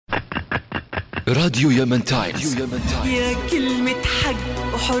راديو يمن تايمز. يا كلمة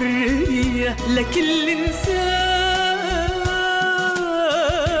حق وحرية لكل إنسان،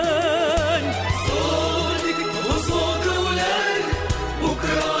 صوتك وصوت أولاد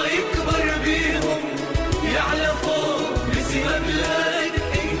بكرة يكبر بيهم، يعلى فوق باسم بلاد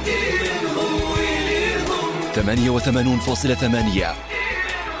انت منهم وليهم. 88.8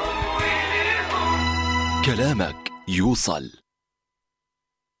 كلامك يوصل.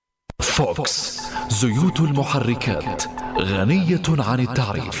 فوكس، زيوت المحركات غنية عن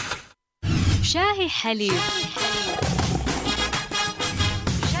التعريف. شاهي حليب.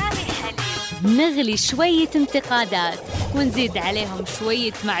 نغلي شوية انتقادات ونزيد عليهم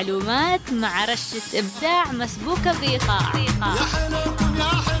شوية معلومات مع رشة إبداع مسبوكة بإيقاع. يا حلوكم يا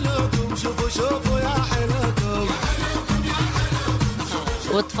حلوكم، شوفوا شوفوا يا حلوكم.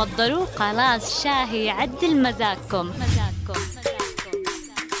 وتفضلوا خلاص شاهي يعدل مزاجكم.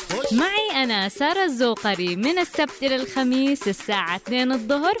 معي أنا سارا الزوقري من السبت إلى الخميس الساعة 2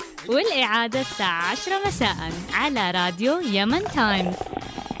 الظهر، والإعادة الساعة 10 مساء على راديو يمن تايمز.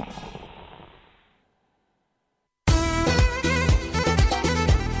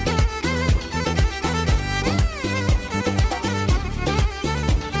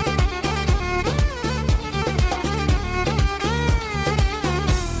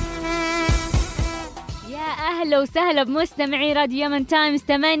 أهلا وسهلا بمستمعي راديو يمن تايمز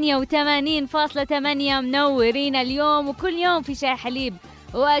 88.8. منورين اليوم وكل يوم في شاي حليب،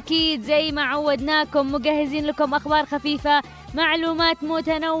 وأكيد زي ما عودناكم مجهزين لكم أخبار خفيفة، معلومات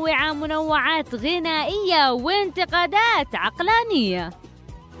متنوعة، منوعات غنائية، وانتقادات عقلانية.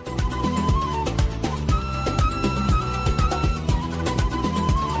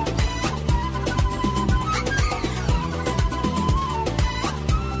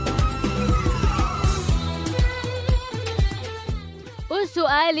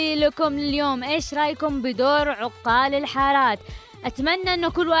 وسؤالي لكم اليوم، إيش رأيكم بدور عقال الحارات؟ أتمنى أنه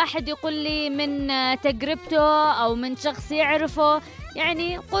كل واحد يقول لي من تجربته أو من شخص يعرفه،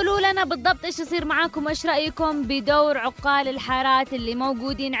 يعني قولوا لنا بالضبط إيش يصير معاكم، إيش رأيكم بدور عقال الحارات اللي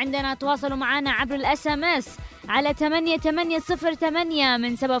موجودين عندنا. تواصلوا معنا عبر الSMS على 8808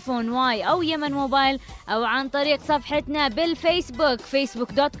 من سبافون واي أو يمن موبايل، أو عن طريق صفحتنا بالفيسبوك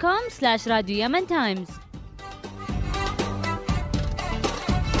facebook.com/راديو يمن تايمز.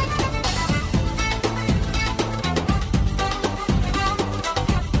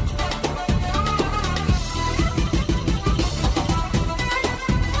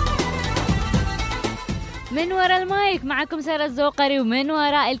 من وراء المايك معكم سارا الزوقري، ومن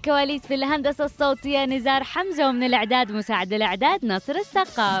وراء الكواليس في الهندسة الصوتية نزار حمزة، ومن الإعداد مساعد الإعداد ناصر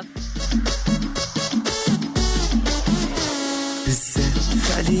السقف.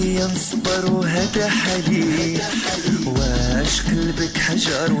 بزاف عليا نصبر وهذا حليب، واش قلبك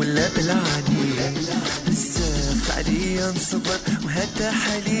حجر ولا بالعاني؟ بزاف عليا نصبر وهذا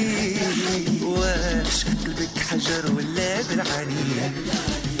حليب، واش قلبك حجر ولا بالعاني؟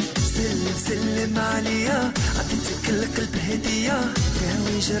 سلم سلم عليا، عطيتك القلب هدية،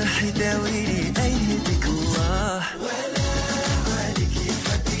 داوي جرحي داويني، أين هديك الله؟ ولا عليك يا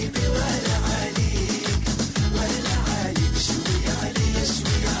حبيبي ولا عليك، ولا عليك شوي عليا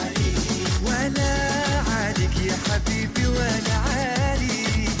شوي عليك، ولا عليك يا حبيبي ولا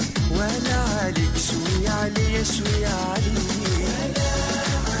عليك، ولا عليك شوي عليا شوي عليك، ولا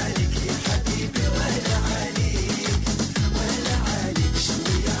عليك يا حبيبي ولا عليك، ولا عليك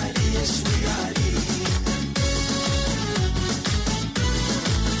شوي عليا شوي عليك.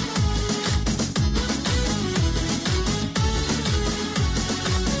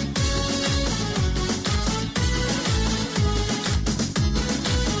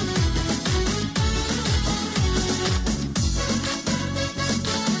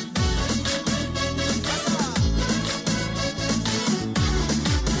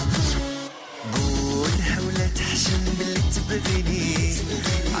 قولها ولا تحشم باللي تبغيني،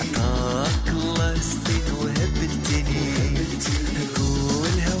 عطاك الله الزين وهبلتني،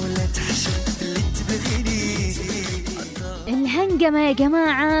 قولها ولا تحشم باللي تبغيني. الهنجمة يا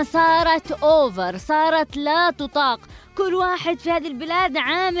جماعة صارت أوفر، صارت لا تطاق. كل واحد في هذه البلاد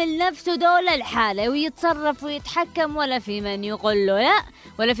عامل نفسه دولة الحالة، ويتصرف ويتحكم، ولا في من يقول له لا،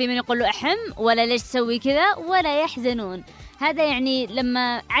 ولا في من يقول له أحم، ولا ليش تسوي كذا، ولا يحزنون. هذا يعني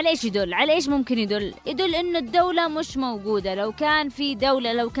لما على إيش يدل؟ على إيش ممكن يدل؟ يدل إنه الدولة مش موجودة. لو كان في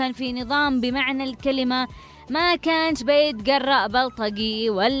دولة، لو كان في نظام بمعنى الكلمة، ما كانش بيتقرأ بلطجي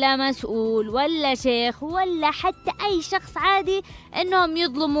ولا مسؤول ولا شيخ ولا حتى أي شخص عادي إنهم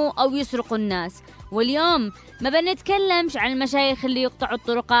يظلموا أو يسرقوا الناس. واليوم ما بنتكلمش عن المشايخ اللي يقطعوا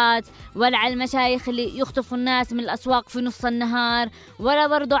الطرقات، ولا على المشايخ اللي يخطفوا الناس من الأسواق في نص النهار، ولا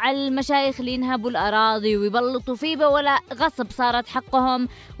برضو على المشايخ اللي ينهبوا الأراضي ويبلطوا فيبا ولا غصب صارت حقهم،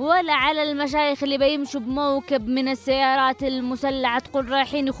 ولا على المشايخ اللي بيمشوا بموكب من السيارات المسلحة تقول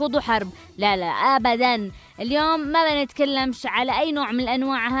رايحين يخوضوا حرب. لا لا أبدا، اليوم ما بنتكلمش على أي نوع من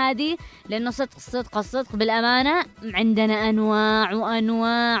الأنواع هذه، لأنه الصدق بالأمانة عندنا أنواع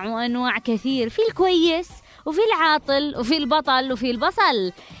وأنواع وأنواع كثير، في الكويس وفي العاطل وفي البطل وفي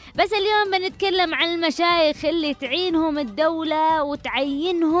البصل. بس اليوم بنتكلم عن المشايخ اللي تعينهم الدولة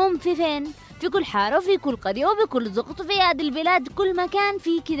وتعينهم في فين؟ في كل حارة وفي كل قرية وفي كل زقط وفي هذه البلاد كل مكان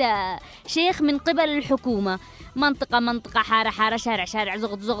في كذا شيخ من قبل الحكومة. منطقة حارة شارع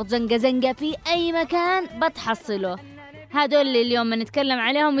زقط زنقة في أي مكان بتحصله. هذول اللي اليوم بنتكلم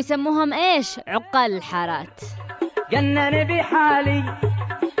عليهم يسموهم إيش؟ عقال الحارات. جنن بحالي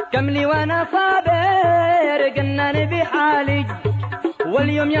كملي وانا صابر، جنن بحالي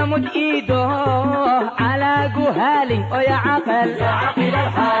واليوم يمد ايده على جهالي. ويا عاقل يا عاقل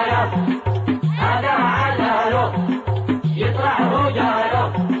الحارة هذا عداله يطرحه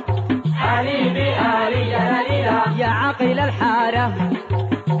جاله علي بآلي يا ليلى. يا عاقل الحارة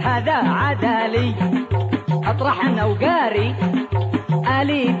هذا عدالي أطرحنا وقاري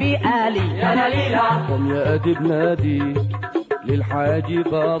آلي بآلي يا ليلى. قم يا أدب نادي للحاج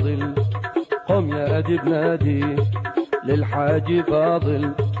فاضل، قم يا أدب نادي للحاج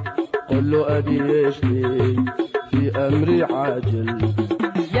فاضل، قل له أدي يشتي في أمري عاجل.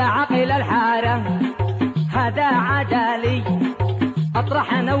 يا عاقل الحارة هذا عدالي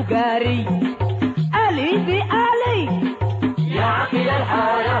أطرحنا وقاري آلي بآلي. يا عاقل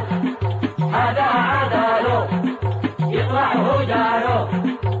الحارة هذا عداله يطرحه جاره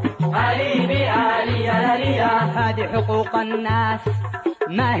آلي بآلي يا ليلى. هذه حقوق الناس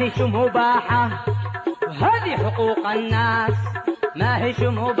ما هيش مباحة، هذه حقوق الناس ما هيش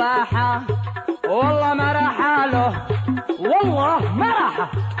مباحة، والله ما راح له والله ما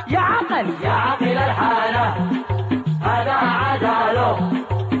راح. يا عاقل الحالة هذا عداله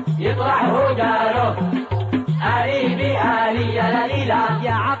يطرحه جاره آلي بآلي يا ليلى.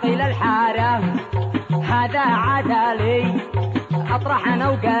 يا عاقل الحارة هذا عدالي أطرحنا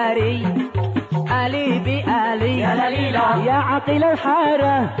وقاري آلي بآلي يا ليلى. يا عاقل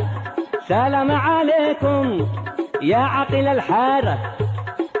الحارة سلام عليكم، يا عاقل الحارة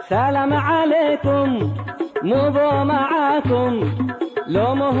سلام عليكم، مضوا معاكم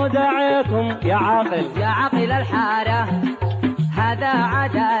لو مهدعيكم. يا عاقل الحارة هذا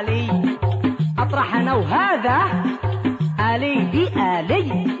عدالي أطرحنا وهذا آلي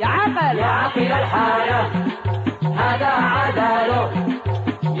بآلي. يا عاقل الحارة هذا عداله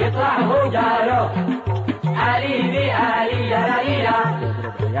يطرحه جاره آلي بآلي يا ليلى.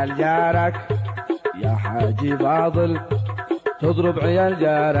 عيال جارك يا حاجي فاضل، تضرب عيال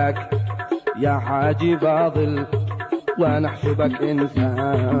جارك يا حاجي فاضل، وانا احسبك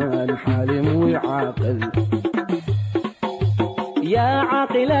انسان حالم وعاقل. يا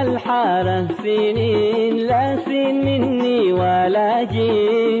عاقل الحارة سنين لا سن مني ولا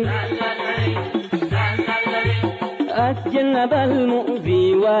جين، أتجنب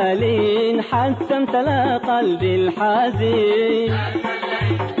المؤذي والين حتى امتلأ قلبي الحزين.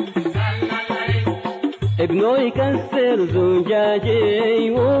 ابنه يكسر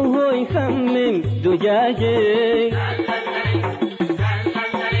زجاجي وهو يسمم دجاجي،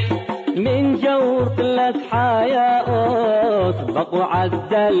 من جور قلة حياء سبق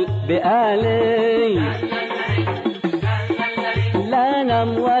وعدل بآلي، لا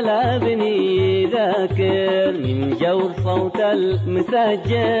نم ولا بني ذاكر من جور صوت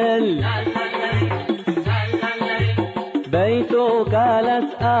المسجل، بيته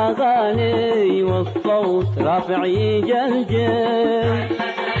كالت أغاني والصوت رافعي جلجل.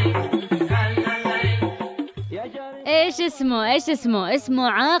 ايش اسمه؟ اسمه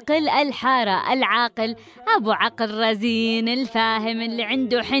عاقل الحارة. العاقل ابو عقل رزين الفاهم اللي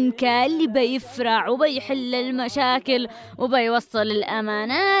عنده حنكة، اللي بيفرع وبيحل المشاكل وبيوصل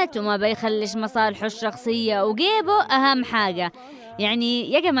الامانات وما بيخلش مصالحه الشخصية وجيبه اهم حاجة.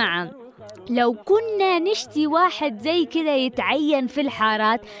 يعني يا جماعة لو كنا نشتي واحد زي كده يتعين في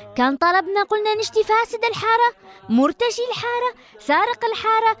الحارات كان طلبنا قلنا نشتي فاسد الحارة، مرتشي الحارة، سارق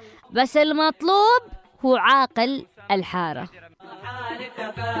الحارة، بس المطلوب هو عاقل الحارة.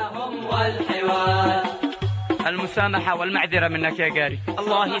 التفاهم والحوار، المسامحة والمعذرة منك يا قاري.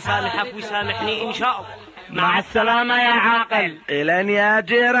 الله يسامحك ويسامحني إن شاء الله. مع السلامة يا عاقل. إلين يا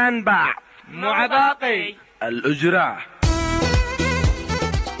جيران باع مع باقي الأجرة.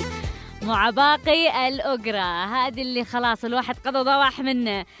 مع باقي الأجرة. هذه اللي خلاص الواحد قضى ضواح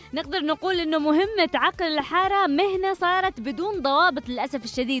منه. نقدر نقول إنه مهمة عقل الحارة مهنة صارت بدون ضوابط للأسف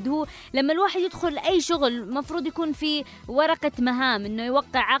الشديد. هو لما الواحد يدخل أي شغل مفروض يكون في ورقة مهام، إنه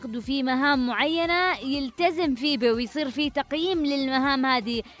يوقع عقده في مهام معينة يلتزم فيه ويصير فيه تقييم للمهام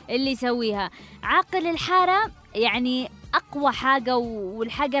هذه اللي يسويها. عاقل الحارة يعني أقوى حاجة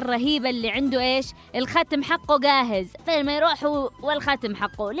والحاجة الرهيبة اللي عنده إيش؟ الختم حقه جاهز، فلما يروح والختم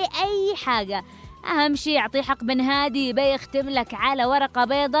حقه لأي حاجة. أهم شيء يعطيه حق بن هادي بيختم لك على ورقة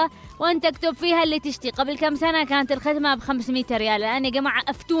بيضة وأنت اكتب فيها اللي تشتي. قبل كم سنة كانت الختمة ب500 ريال، الآن يا جماعة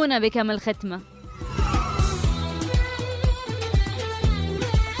أفتونا بكم الختمة.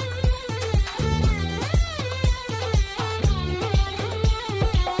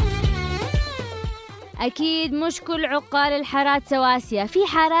 أكيد مش كل عقال الحارات سواسية، في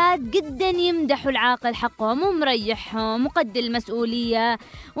حارات جدا يمدحوا العاقل حقهم ومريحهم وقد المسؤولية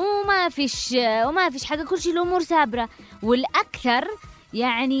وما فيش حاجة، كل شيء الأمور سابرة. والأكثر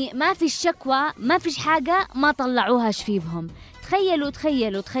يعني ما فيش شكوى، ما فيش حاجة ما طلعوها شفيفهم.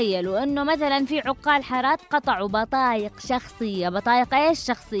 تخيلوا أنه مثلا في عقال حارات قطعوا بطايق شخصية. بطايق إيش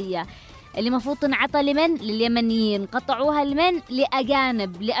شخصية؟ اللي مفروض تنعطى لمن؟ لليمنيين. قطعوها لمن؟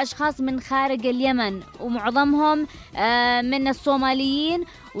 لأجانب، لأشخاص من خارج اليمن ومعظمهم من الصوماليين،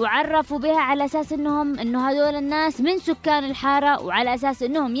 وعرفوا بها على أساس إنه هذول الناس من سكان الحارة، وعلى أساس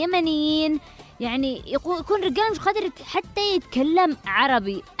إنهم يمنيين. يعني يكون رجال مش قادر حتى يتكلم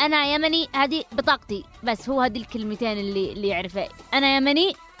عربي. أنا يمني، هذه بطاقتي، بس هو هذه الكلمتين اللي يعرفها. أنا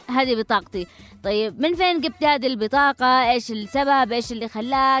يمني، هذه بطاقتي. طيب من فين جبت هذه البطاقة؟ إيش السبب؟ إيش اللي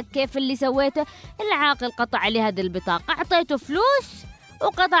خلاك؟ كيف اللي سويته؟ العاقل قطع لي هذه البطاقة، أعطيته فلوس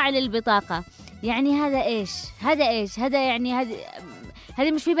وقطع لي البطاقة. يعني هذا إيش؟ هذا يعني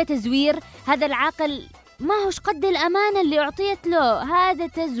هذه مش فيه تزوير. هذا العاقل ما هوش قد الأمانة اللي أعطيت له، هذا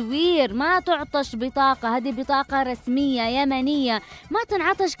تزوير. ما تعطش بطاقة، هذه بطاقة رسمية يمنية، ما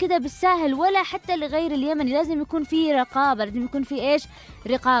تنعطش كده بالساهل ولا حتى لغير اليمني. لازم يكون فيه رقابة، لازم يكون فيه إيش؟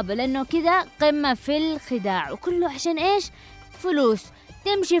 رقابة، لأنه كده قمة في الخداع. وكله عشان إيش؟ فلوس.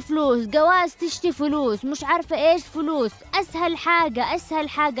 تمشي فلوس، جواز تشتي فلوس، مش عارفة إيش فلوس. أسهل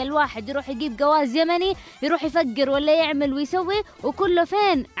حاجة الواحد يروح يجيب جواز يمني، يروح يفكر ولا يعمل ويسوي، وكله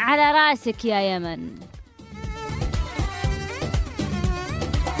فين؟ على راسك يا يمن.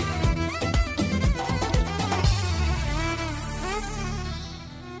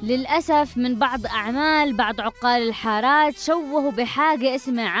 للأسف من بعض أعمال بعض عقال الحارات شوهوا بحاجة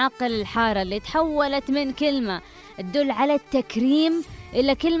اسمها عاقل الحارة، اللي تحولت من كلمة تدل على التكريم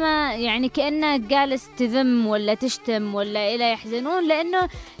إلا كلمة يعني كأنها جالس تذم ولا تشتم ولا إلى يحزنون،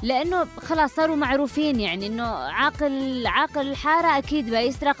 لأنه خلاص صاروا معروفين. يعني إنه عاقل الحارة أكيد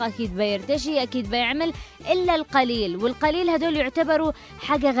بيسرق، أكيد بيرتشي، أكيد بيعمل، إلا القليل. والقليل هدول يعتبروا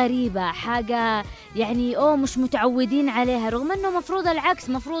حاجة غريبة، حاجة يعني مش متعودين عليها، رغم أنه مفروض العكس.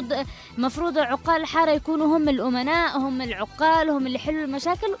 مفروض عقال الحارة يكونوا هم الأمناء، هم العقال، هم اللي يحلوا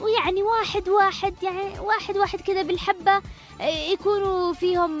المشاكل. ويعني واحد كده بالحبة يكونوا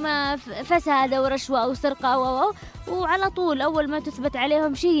فيهم فساد أو رشوة أو سرقة أو وعلى طول أول ما تثبت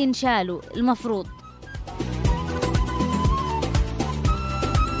عليهم شيء ينشالوا. المفروض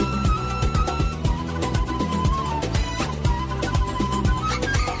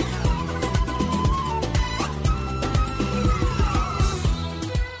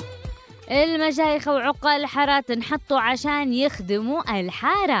المشايخ وعقال الحارات انحطوا عشان يخدموا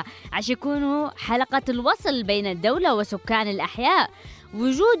الحارة، عشان يكونوا حلقة الوصل بين الدولة وسكان الأحياء.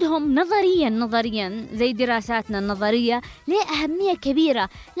 وجودهم نظريا زي دراساتنا النظرية له أهمية كبيرة،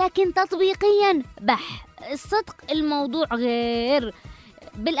 لكن تطبيقيا الصدق الموضوع غير.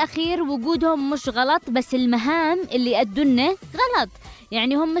 بالأخير وجودهم مش غلط، بس المهام اللي يأدونه غلط.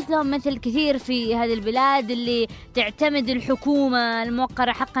 يعني هم مثل كثير في هذه البلاد اللي تعتمد الحكومة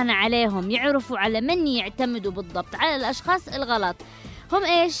الموقرة حقا عليهم، يعرفوا على من يعتمدوا بالضبط، على الأشخاص الغلط. هم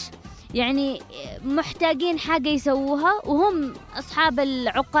إيش؟ يعني محتاجين حاجة يسووها، وهم أصحاب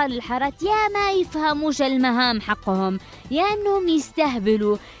العقال الحارات يا ما يفهموش المهام حقهم، يا أنهم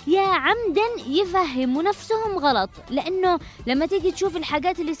يستهبلوا، يا عمدا يفهموا نفسهم غلط. لأنه لما تيجي تشوف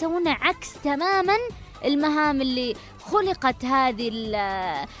الحاجات اللي يسوونها عكس تماما المهام اللي خلقت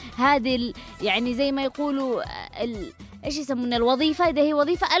هذه يعني زي ما يقولوا ايش يسمونها الوظيفة. إذا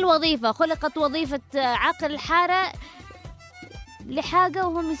هي الوظيفة خلقت وظيفة عاقل الحارة لحاجة،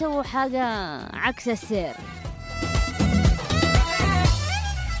 وهم يسووا حاجة عكس السير.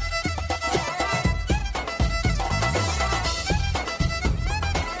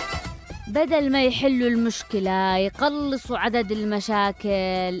 بدل ما يحلوا المشكلة يقلصوا عدد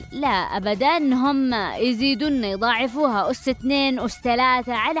المشاكل، لا أبدا، هم يزيدون يضاعفوها أس 2 أس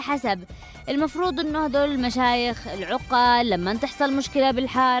 3 على حسب. المفروض إنه هدول المشايخ العقل لما تحصل مشكلة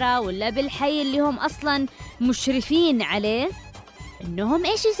بالحارة ولا بالحي اللي هم أصلا مشرفين عليه، إنهم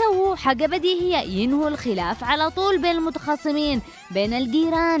إيش يسووا؟ حاجة بديهية، ينهوا الخلاف على طول بين المتخاصمين، بين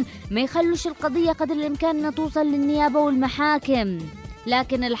الجيران، ما يخلوش القضية قدر الإمكان أنها توصل للنيابة والمحاكم.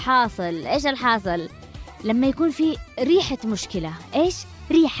 لكن الحاصل إيش الحاصل؟ لما يكون في ريحة مشكلة، إيش؟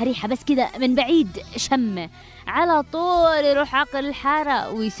 ريحة بس كده من بعيد شمة، على طول يروح عاقل الحارة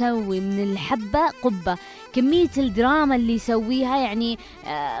ويسوي من الحبة قبة. كمية الدراما اللي يسويها، يعني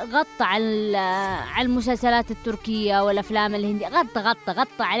غطى على المسلسلات التركية والأفلام الهندية،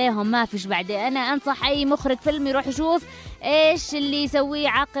 غطى عليهم، ما فيش بعد. أنا أنصح أي مخرج فيلم يروح يشوف إيش اللي يسويه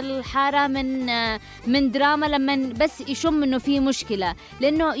عاقل الحارة من دراما لما بس يشم إنه في مشكلة،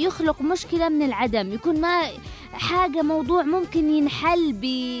 لأنه يخلق مشكلة من العدم، يكون ما حاجة موضوع ممكن ينحل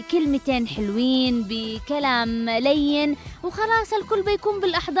بكلمتين حلوين بكلام لين وخلاص الكل بيكون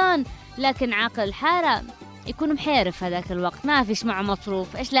بالأحضان. لكن عاقل الحارة يكون محيرف هذاك الوقت، ما فيش معه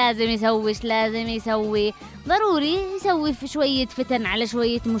مصروف، إيش لازم يسوي، ضروري يسوي في شوية فتن على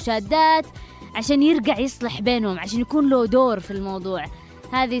شوية مشادات عشان يرجع يصلح بينهم، عشان يكون له دور في الموضوع.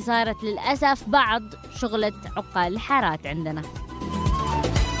 هذه صارت للأسف بعض شغلة عقال الحارات عندنا.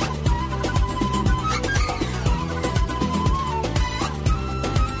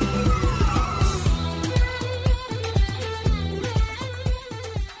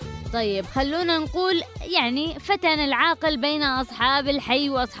 طيب خلونا نقول يعني فتن العاقل بين أصحاب الحي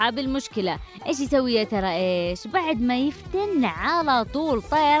وأصحاب المشكلة. إيش يسوي يا ترى؟ إيش بعد ما يفتن على طول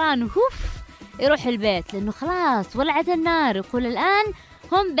طيران هوف يروح البيت، لأنه خلاص ولعت النار، يقول الآن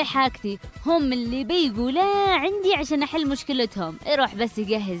هم بحاجتي، هم اللي بيجوا لا عندي عشان أحل مشكلتهم. يروح بس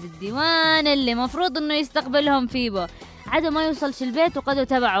يجهز الديوان اللي مفروض إنه يستقبلهم فيه، عادوا ما يوصلش البيت وقدوا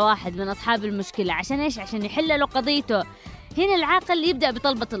تبع واحد من أصحاب المشكلة. عشان إيش؟ عشان يحل له قضيته. هنا العاقل يبدأ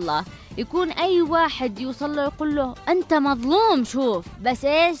بطلبة الله، يكون أي واحد يوصل له يقول له أنت مظلوم، شوف بس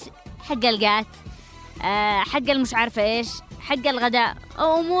إيش حق القات، حق المش عارفة إيش، حق الغداء،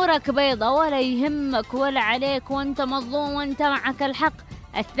 أمورك بيضة ولا يهمك ولا عليك وأنت مظلوم وأنت معك الحق.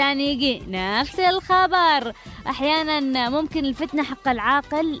 الثاني يجي نفس الخبر. أحيانا ممكن الفتنة حق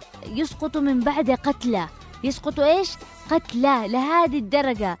العاقل يسقطوا من بعد قتلة، يسقطوا إيش؟ قتلة لهذه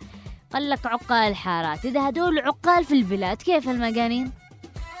الدرجة. قال لك عقال الحارات، إذا هدول عقال في البلاد كيف المجانين؟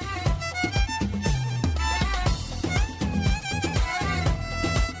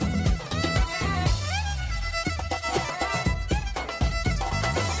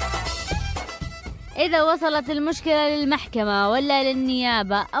 إذا وصلت المشكلة للمحكمة ولا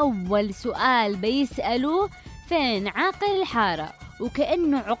للنيابة، أول سؤال بيسألوه فين عاقل الحارة،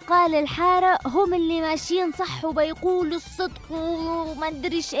 وكأنه عقال الحارة هم اللي ماشيين صح وبيقولوا الصدق وما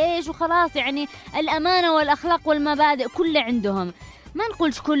ندريش إيش وخلاص، يعني الأمانة والأخلاق والمبادئ كله عندهم. ما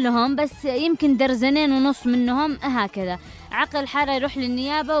نقولش كلهم، بس يمكن درزنين ونص منهم هكذا. عاقل الحارة يروح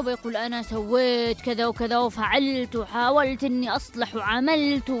للنيابة وبيقول أنا سويت كذا وكذا وفعلت وحاولت أني أصلح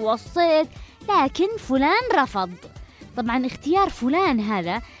وعملت ووصيت، لكن فلان رفض. طبعا اختيار فلان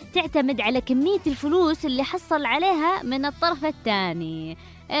هذا تعتمد على كمية الفلوس اللي حصل عليها من الطرف الثاني.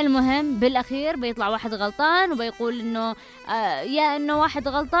 المهم بالأخير بيطلع واحد غلطان وبيقول إنه يا إنه واحد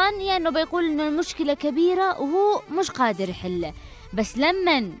غلطان، يا إنه بيقول إنه المشكلة كبيرة وهو مش قادر يحلها. بس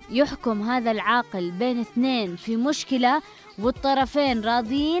لما يحكم هذا العاقل بين اثنين في مشكلة والطرفين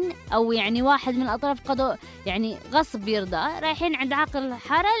راضين، أو يعني واحد من الأطراف قضوا يعني غصب يرضى، رايحين عند عاقل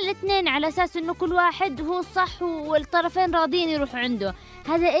الحارة الاثنين على أساس إنه كل واحد هو الصح والطرفين راضين يروحوا عنده.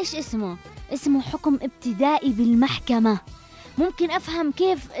 هذا إيش اسمه؟ اسمه حكم ابتدائي بالمحكمة. ممكن أفهم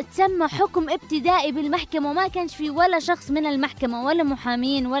كيف تسمى حكم ابتدائي بالمحكمة وما كانش في ولا شخص من المحكمة ولا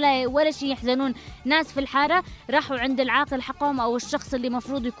محامين ولا شيء يحزنون. ناس في الحارة راحوا عند العاقل حقهم أو الشخص اللي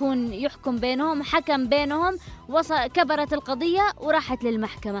مفروض يكون يحكم بينهم، حكم بينهم، كبرت القضية وراحت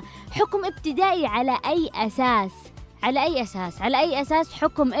للمحكمة. حكم ابتدائي على أي أساس؟ على أي أساس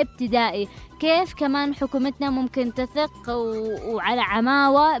حكم ابتدائي؟ كيف كمان حكومتنا ممكن تثق وعلى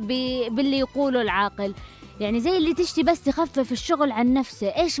عماوة باللي يقوله العاقل؟ يعني زي اللي تشتي بس تخفف الشغل عن نفسه.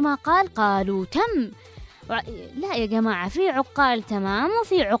 إيش ما قالوا تم. لا يا جماعة، في عقال تمام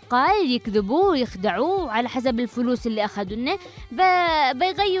وفي عقال يكذبوا ويخدعوا على حسب الفلوس اللي أخذونا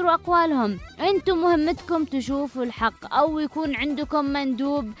بيغيروا أقوالهم. أنتم مهمتكم تشوفوا الحق، أو يكون عندكم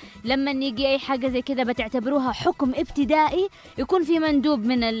مندوب لما يجي أي حاجة زي كذا بتعتبروها حكم ابتدائي، يكون في مندوب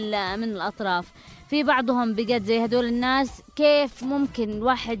من الأطراف. في بعضهم بجد زي هدول الناس كيف ممكن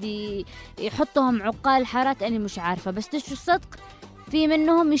واحد يحطهم عقال حارات؟ أنا مش عارفة، بس تشو الصدق في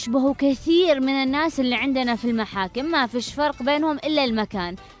منهم يشبهوا كثير من الناس اللي عندنا في المحاكم، ما فيش فرق بينهم إلا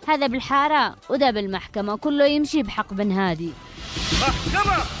المكان. هذا بالحارة وده بالمحكمة، كله يمشي بحق بن هادي.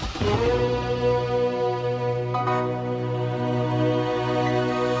 محكمة.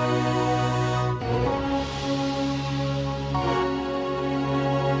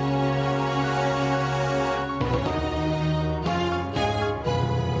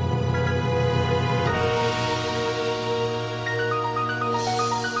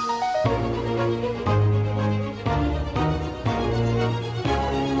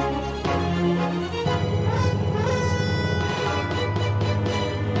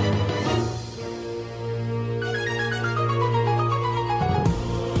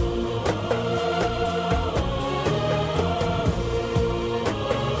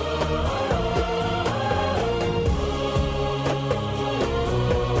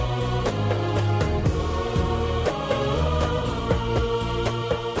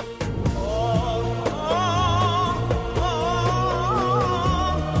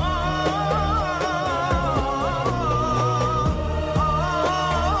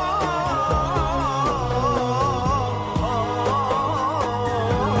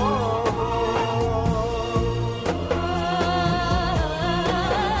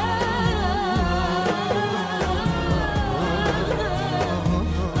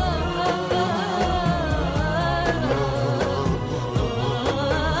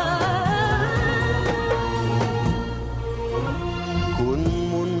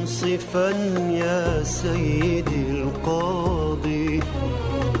 يا سيدي القاضي،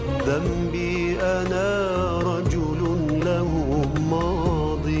 ذنبي أنا رجل له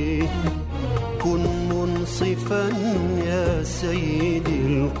ماضي. كن منصفا يا سيدي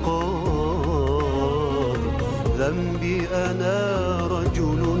القاضي، ذنبي أنا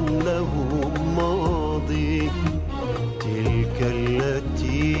رجل له ماضي. تلك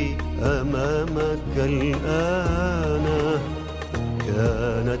التي أمامك الآن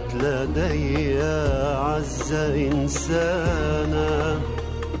كانت لدي أعز إنسانا،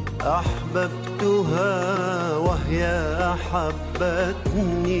 أحببتها وهي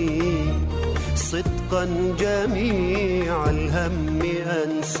أحبتني، صدقا جميع الهم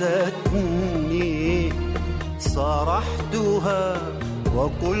أنستني. صارحتها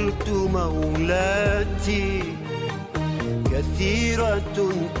وقلت مولاتي، كثيرة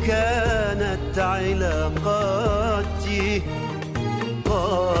كانت علاقاتي.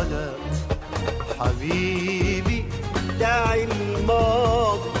 قالت حبيبي دع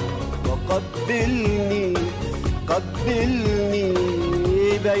الماضي وقبلني، قبلني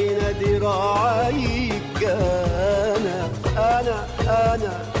بين ذراعيك.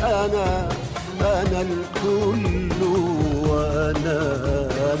 أنا الكل، وأنا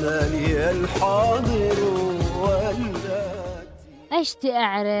لي الحاضر أشتي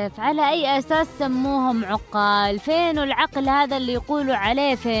أعرف على أي أساس سموهم عقال؟ فينو العقل هذا اللي يقولوا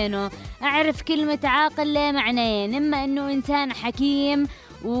عليه؟ فينو؟ أعرف كلمة عاقل ليه معنيين، إما أنه إنسان حكيم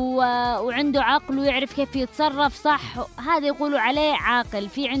وعنده عقل ويعرف كيف يتصرف صح، هذا يقولوا عليه عاقل،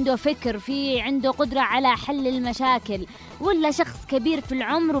 في عنده فكر، في عنده قدرة على حل المشاكل. ولا شخص كبير في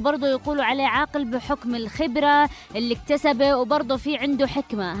العمر وبرضه يقولوا عليه عاقل بحكم الخبرة اللي اكتسبه وبرضه في عنده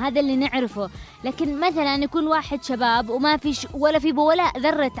حكمة، هذا اللي نعرفه. لكن مثلا يكون واحد شباب وما في ولا في ولا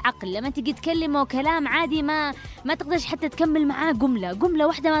ذرة عقل، لما تيجي تكلمه كلام عادي ما تقدرش حتى تكمل معاه جملة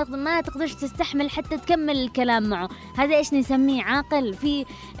واحدة، ما تقدرش تستحمل حتى تكمل الكلام معه. هذا إيش نسميه؟ عاقل.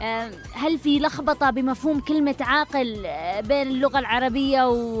 هل في لخبطة بمفهوم كلمة عاقل بين اللغة العربية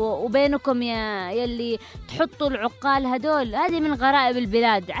وبينكم يلي تحطوا العقال هدول؟ هذه من غرائب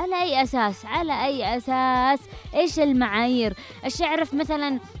البلاد. على أي أساس؟ على أي أساس؟ إيش المعايير؟ ايش يعرف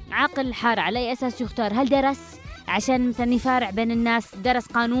مثلا عاقل الحارة على أي أساس يختار؟ هل درس عشان مثلا يفارع بين الناس؟ درس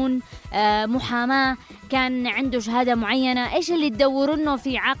قانون، محاماة، كان عنده شهادة معينة؟ إيش اللي تدورونه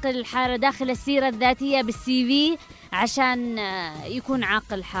في عاقل الحارة داخل السيرة الذاتية بالسي في عشان يكون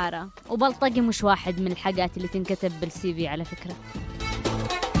عاقل حارة؟ وبلطجي مش واحد من الحاجات اللي تنكتب بالسي في على فكرة.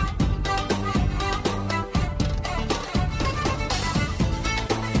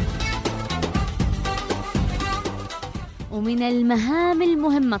 ومن المهام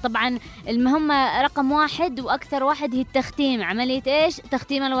المهمة طبعا، المهمة رقم 1 وأكثر واحد هي التختيم، عملية إيش؟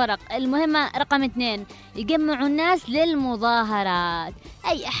 تختيم الورق. المهمة رقم 2 يجمعوا الناس للمظاهرات.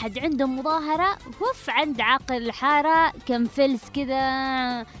 أي أحد عنده مظاهرة عند عاقل الحارة كم فلس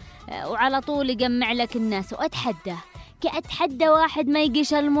كذا وعلى طول يجمع لك الناس. وأتحدى كي أتحدى واحد ما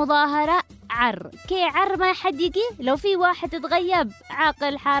يجيش المظاهرة كي ما حد يجي. لو في واحد تغيب عاقل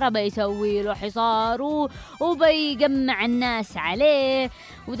الحارة بيسوي له حصار وبيجمع الناس عليه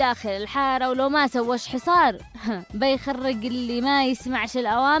وداخل الحارة، ولو ما سوش حصار بيخرج اللي ما يسمعش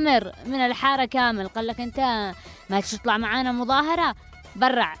الأوامر من الحارة كامل. قال لك أنت ما تطلع معانا مظاهرة،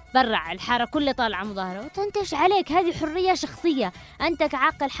 برع الحارة كلها طالعة مظاهرة وتنتش عليك. هذه حرية شخصية. أنت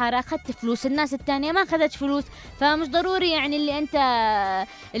كعاقل حارة أخذت فلوس، الناس التانية ما أخذت فلوس، فمش ضروري يعني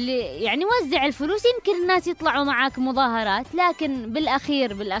اللي يعني وزع الفلوس. يمكن الناس يطلعوا معاك مظاهرات، لكن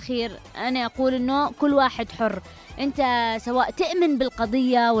بالأخير أنا أقول إنه كل واحد حر. أنت سواء تؤمن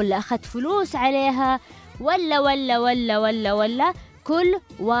بالقضية ولا أخذت فلوس عليها ولا كل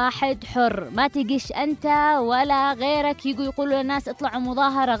واحد حر. ما تجيش أنت ولا غيرك يقولوا للناس اطلعوا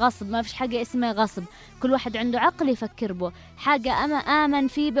مظاهرة غصب. ما فيش حاجة اسمها غصب. كل واحد عنده عقل يفكر به. حاجة آمن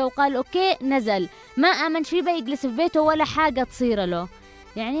فيه به وقال أوكي نزل، ما آمن فيه به يجلس في بيته ولا حاجة تصير له.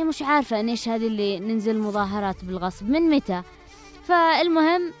 يعني مش عارفة إيش هذه اللي ننزل مظاهرات بالغصب من متى.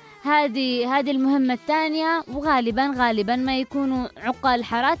 فالمهم هذه المهمة الثانية. وغالبا ما يكونوا عقال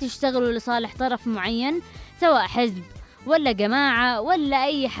الحارات يشتغلوا لصالح طرف معين، سواء حزب ولا جماعة ولا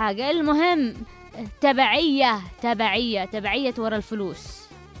أي حاجة. المهم تبعية ورا الفلوس.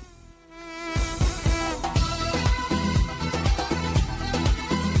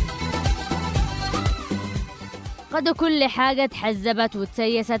 قد كل حاجة تحزبت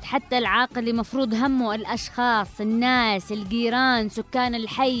وتسيست، حتى العاقل المفروض همه الأشخاص، الناس، الجيران، سكان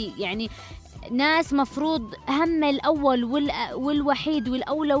الحي. يعني ناس مفروض هم الأول والوحيد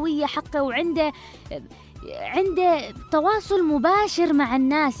والأولوية حقه، وعنده تواصل مباشر مع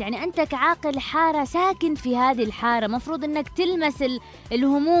الناس. يعني أنت كعاقل حارة ساكن في هذه الحارة، مفروض أنك تلمس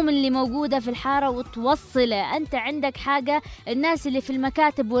الهموم اللي موجودة في الحارة وتوصله. أنت عندك حاجة الناس اللي في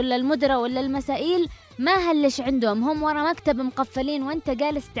المكاتب ولا المدراء ولا المسائيل ما هلش عندهم، هم ورا مكتب مقفلين وأنت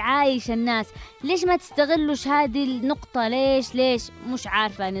جالس تعايش الناس. ليش ما تستغلوش هذه النقطة؟ ليش مش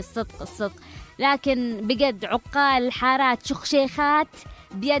عارفة أنا الصدق. لكن بجد عقال الحارات شيخات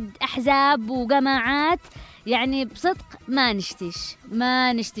بيد أحزاب وجماعات. يعني بصدق ما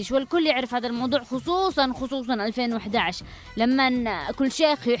نشتش والكل يعرف هذا الموضوع، خصوصا 2011 لما كل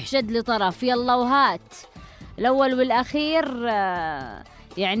شيخ يحشد لطرف يلا وهات. الأول والأخير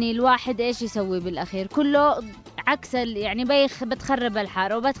يعني الواحد إيش يسوي بالأخير؟ كله عكس يعني بتخرب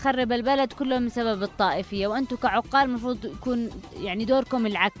الحارة وبتخرب البلد كله من سبب الطائفية. وأنتوا كعقال مفروض يكون يعني دوركم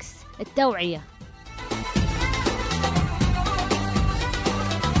العكس، التوعية.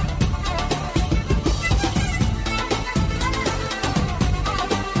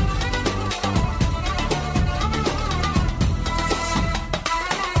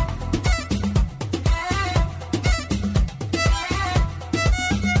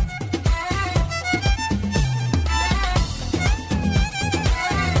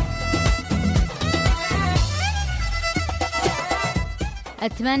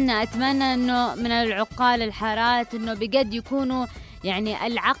 أتمنى أنه من العقال الحارات أنه بجد يكونوا يعني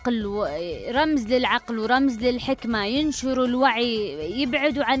العقل رمز للعقل ورمز للحكمة، ينشروا الوعي،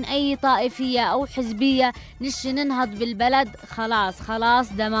 يبعدوا عن أي طائفية أو حزبية ننهض بالبلد.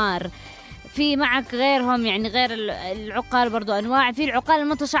 خلاص دمار. في معك غيرهم، يعني غير العقال برضو أنواع. في العقال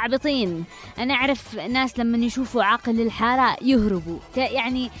المتشعبطين. أنا أعرف ناس لما يشوفوا عاقل الحارة يهربوا.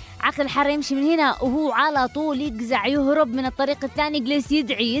 يعني عاقل الحارة يمشي من هنا وهو على طول يقزع يهرب من الطريق الثاني، يجلس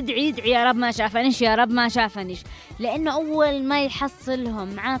يدعي يا رب ما شافنيش. لأنه أول ما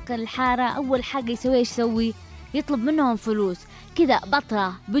يحصلهم عاقل الحارة أول حاجة يسوي يطلب منهم فلوس كذا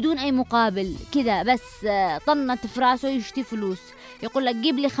بطرة بدون أي مقابل، كذا بس طنة في راسه يشتي فلوس. يقول لك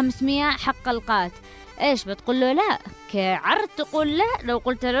جيب لي 500 حق القات. إيش بتقول له؟ لا. كعرض تقول لا. لو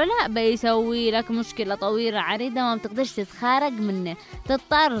قلت له لا بيسوي لك مشكلة طويلة عريضة ما بتقدرش تتخارج منه،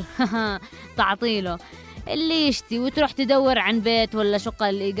 تضطر تعطيله اللي يشتي وتروح تدور عن بيت ولا شقة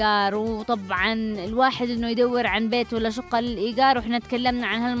الإيجار. وطبعا الواحد إنه يدور عن بيت ولا شقة الإيجار، وإحنا تكلمنا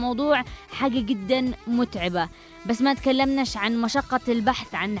عن هالموضوع، حاجة جدا متعبة. بس ما تكلمناش عن مشقة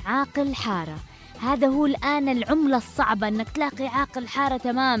البحث عن عاقل حارة. هذا هو الآن العملة الصعبة، إنك تلاقي عاقل حارة.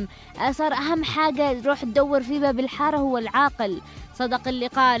 تمام، صار أهم حاجة تروح تدور فيها بالحارة هو العاقل. صدق اللي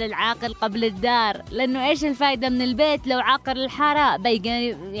قال العاقل قبل الدار، لأنه إيش الفايدة من البيت لو عاقل الحارة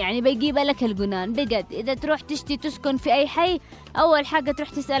بيجيب لك الجنان. بجد إذا تروح تشتي تسكن في أي حي، أول حاجة تروح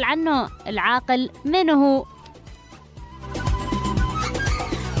تسأل عنه العاقل منه هو.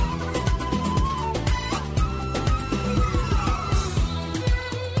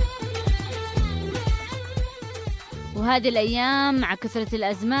 وهذه الأيام مع كثرة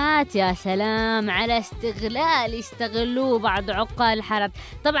الأزمات يا سلام على استغلال يستغلوه بعض عقال الحارات.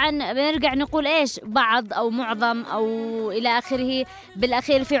 طبعا بنرجع نقول إيش بعض أو معظم أو إلى آخره،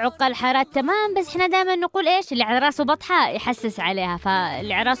 بالأخير في عقال حارات تمام، بس إحنا دائما نقول إيش اللي على راسه بطحة يحسس عليها،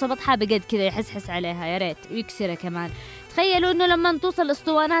 فاللي على راسه بطحة بجد كذا يحسس عليها يا ريت ويكسرها كمان. تخيلوا إنه لما توصل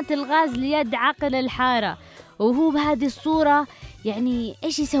اسطوانات الغاز ليد عاقل الحارة وهو بهذه الصورة، يعني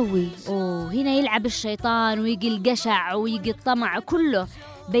إيش يسوي؟ هنا يلعب الشيطان ويجي الجشع ويجي الطمع، كله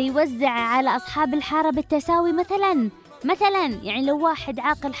بيوزع على أصحاب الحارة بالتساوي. مثلا يعني لو واحد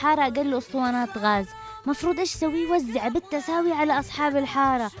عاقل حارة قال له اسطوانات غاز، مفروض إيش يسوي؟ يوزع بالتساوي على أصحاب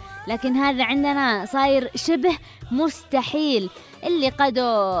الحارة، لكن هذا عندنا صاير شبه مستحيل. اللي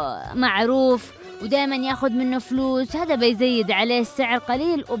قدو معروف ودائما ياخد منه فلوس، هذا بيزيد عليه السعر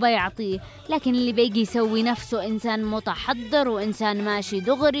قليل وبيعطيه، لكن اللي بيجي يسوي نفسه إنسان متحضر وإنسان ماشي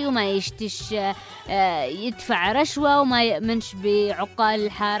دغري وما يشتش يدفع رشوة وما يؤمنش بعقال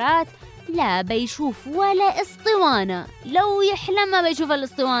الحارات، لا بيشوف ولا اسطوانة، لو يحلم ما بيشوف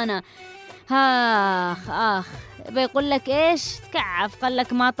الاسطوانة. آخ بيقول لك إيش تكعف، قال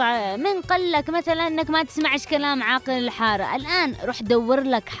لك من قال لك مثلا إنك ما تسمعش كلام عاقل الحارة، الآن روح دور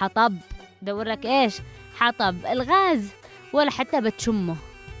لك حطب، دور لك إيش حطب الغاز ولا حتى بتشمه.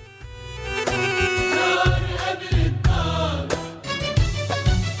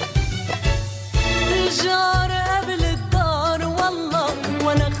 جار قبل الدار والله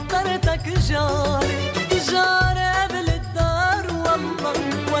وانا اخترتك جاري، جار قبل الدار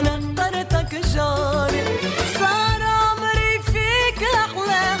والله وانا اخترتك جاري، صار عمري فيك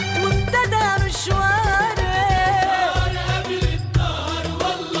احلى وابتدى مشواري. جار قبل الدار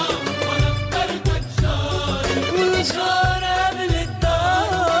والله وانا اخترتك جاري، جار قبل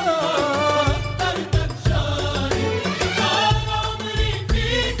الدار اخترتك جاري، صار عمري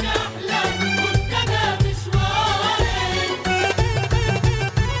فيك احلى وابتدى مشواري.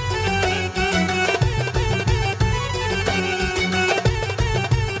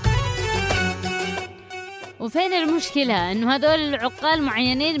 وفين المشكلة؟ إنه هذول العقال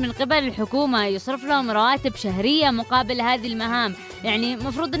معينين من قبل الحكومة يصرف لهم رواتب شهرية مقابل هذه المهام، يعني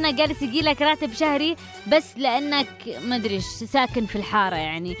مفروض إنه جالس يجي لك راتب شهري بس لأنك ما أدري ساكن في الحارة،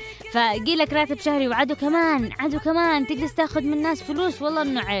 يعني فجي لك راتب شهري وعدو كمان تجلس تاخذ من الناس فلوس. والله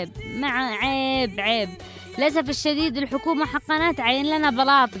إنه عيب. للأسف الشديد الحكومة حقنا تعين لنا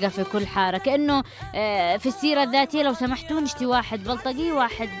بلاطقة في كل حارة، كأنه في السيرة الذاتية لو سمحتوا نشتي واحد بلطجي،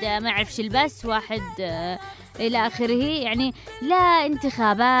 واحد ما يعرفش البس، واحد إلى آخره، يعني لا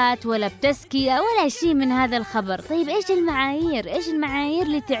انتخابات ولا بتزكية ولا شيء من هذا الخبر. طيب إيش المعايير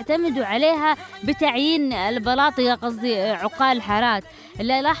اللي تعتمدوا عليها بتعيين البلاطقة، قصدي عقال الحارات؟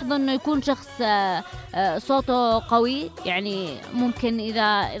 اللي لاحظوا إنه يكون شخص صوته قوي، يعني ممكن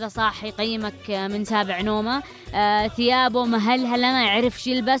إذا صاح يقيمك من سابع نومه، ثيابه مهلهلة ما يعرفش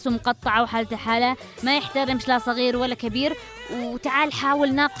يلبس ومقطعة وحالته حالة، ما يحترمش لا صغير ولا كبير، وتعال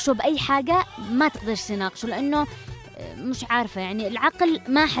حاول ناقشه بأي حاجة ما تقدرش تناقشه لأنه مش عارفة، يعني العقل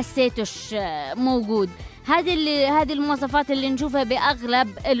ما حسيتش موجود. هذه المواصفات اللي نشوفها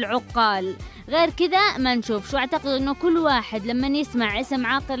بأغلب العقال، غير كذا ما نشوف. شو أعتقد إنه كل واحد لما يسمع اسم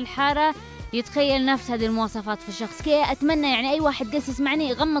عاقل الحارة يتخيل نفس هذه المواصفات في الشخص. كي أتمنى يعني أي واحد قاس يسمعني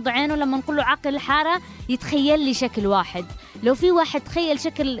يغمض عينه لما نقول له عاقل الحارة يتخيل لي شكل واحد. لو في واحد تخيل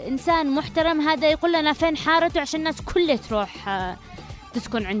شكل إنسان محترم هذا يقول لنا فين حارته عشان الناس كلها تروح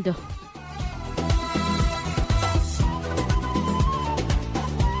تسكن عنده.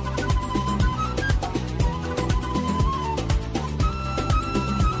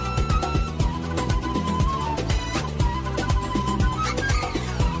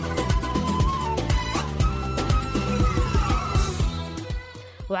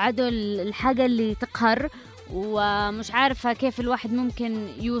 وعادوا الحاجة اللي تقهر ومش عارفة كيف الواحد ممكن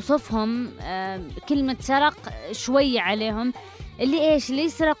يوصفهم. كلمة سرق شوية عليهم، اللي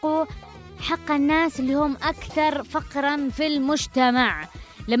يسرقوا حق الناس اللي هم أكثر فقرا في المجتمع.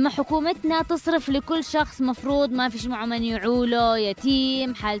 لما حكومتنا تصرف لكل شخص مفروض ما فيش معه من يعوله،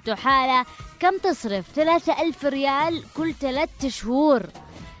 يتيم حالته حالة، كم تصرف؟ 3000 ريال كل 3 شهور،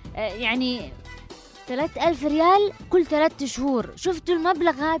 يعني 3000 ريال كل 3 شهور. شفتوا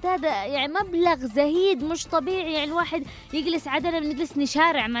المبلغ هذا؟ يعني مبلغ زهيد مش طبيعي. يعني الواحد يجلس عدنا بنجلس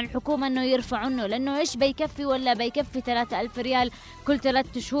نشارع مع الحكومة انه يرفعونه، لانه ايش بيكفي ولا بيكفي 3000 ريال كل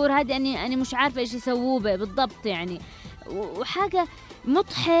 3 شهور؟ هذا أنا مش عارفة ايش يسووه بالضبط يعني. وحاجة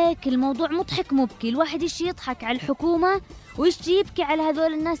مضحك، الموضوع مضحك مبكي. الواحد يشي يضحك على الحكومة ويشي يبكي على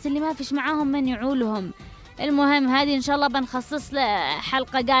هذول الناس اللي ما فيش معاهم من يعولهم. المهم هذه إن شاء الله بنخصص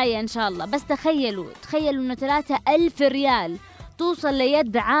حلقة جاية إن شاء الله. بس تخيلوا إنه 3000 ريال توصل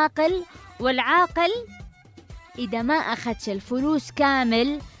ليد عاقل، والعاقل إذا ما أخدش الفلوس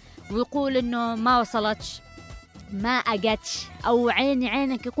كامل ويقول إنه ما وصلتش ما أجتش أو عيني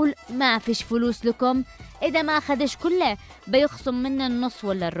عينك يقول ما فيش فلوس لكم، إذا ما أخدش كله بيخصم منا النص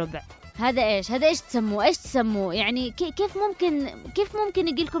ولا الربع. هذا إيش تسموه يعني كيف ممكن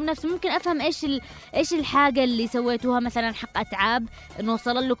يجي لكم نفس؟ ممكن أفهم إيش الحاجة اللي سويتوها مثلا حق أتعاب إنه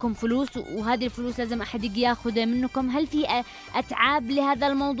وصل لكم فلوس وهذه الفلوس لازم أحد يجي ياخذها منكم. هل في أتعاب لهذا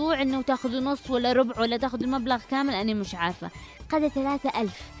الموضوع إنه تاخذوا نص ولا ربع ولا تاخذوا المبلغ كامل؟ أنا مش عارفة. قد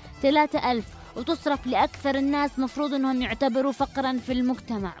 3000 وتصرف لأكثر الناس مفروض أنهم يعتبروا فقرا في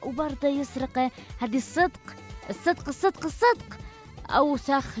المجتمع وبرضه يسرق. هذه الصدق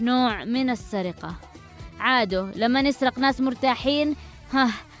أوسخ نوع من السرقة. عادوا لما نسرق ناس مرتاحين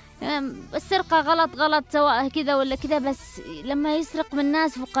السرقة غلط سواء كذا ولا كذا، بس لما يسرق من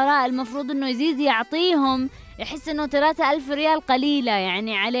ناس فقراء المفروض أنه يزيد يعطيهم، يحس أنه 3000 ريال قليلة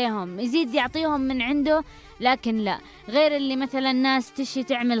يعني عليهم، يزيد يعطيهم من عنده. لكن لا، غير اللي مثلا ناس تشي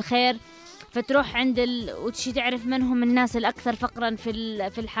تعمل خير فتروح عند وتشي تعرف من هم الناس الأكثر فقرا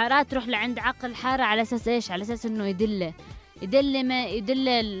في الحارات، تروح لعند عاقل الحارة على أساس إيش؟ على أساس إنه يدل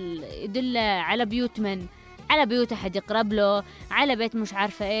على بيوت أحد يقرب له، على بيت مش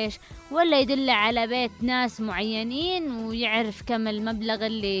عارفة إيش، ولا يدل على بيت ناس معينين ويعرف كم المبلغ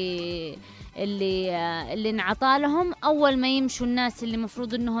اللي انعطى لهم. أول ما يمشوا الناس اللي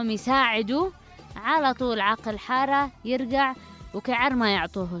مفروض إنهم يساعدوا على طول عاقل الحارة يرجع وكعر ما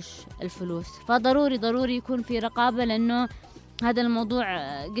يعطوهش الفلوس. فضروري يكون في رقابة، لأنه هذا الموضوع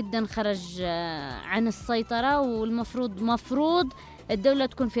جدا خرج عن السيطرة، والمفروض الدولة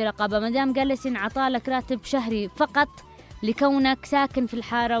تكون في رقابة. مدام جالسين عطالك راتب شهري فقط لكونك ساكن في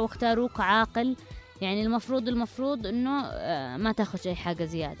الحارة واختاروك عاقل، يعني المفروض إنه ما تاخذ أي حاجة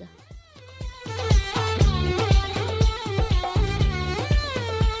زيادة.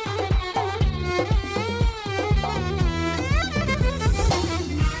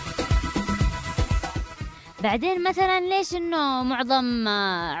 بعدين مثلا ليش إنه معظم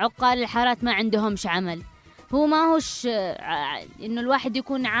عقال الحارات ما عندهمش عمل؟ هو ما هوش إنه الواحد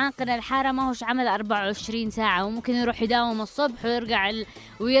يكون عاقل الحارة ما هوش عمل 24 ساعة، وممكن يروح يداوم الصبح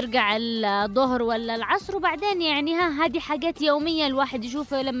ويرجع الظهر ولا العصر، وبعدين يعني هذه حاجات يومية الواحد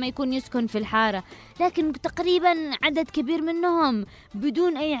يشوفها لما يكون يسكن في الحارة. لكن تقريبا عدد كبير منهم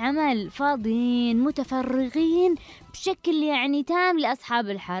بدون أي عمل، فاضيين متفرغين بشكل يعني تام لأصحاب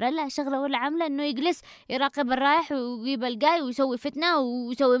الحارة، لا شغلة ولا عملة إنه يجلس يراقب الرايح ويجيب الجاي ويسوي فتنة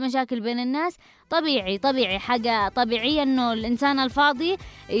ويسوي مشاكل بين الناس. طبيعي حاجة طبيعية إنه الإنسان الفاضي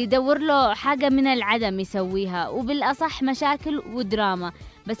يدور له حاجة من العدم يسويها، وبالأصح مشاكل ودراما.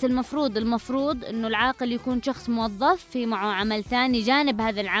 بس المفروض إنه العاقل يكون شخص موظف في معه عمل ثاني جانب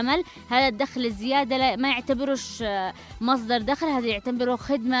هذا العمل. هذا الدخل الزيادة ما يعتبروش مصدر دخل، هذا يعتبره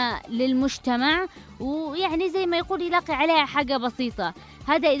خدمة للمجتمع، ويعني زي ما يقول يلاقي عليها حاجة بسيطة.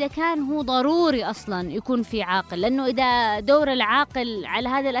 هذا إذا كان هو ضروري أصلا يكون في عاقل، لأنه إذا دور العاقل على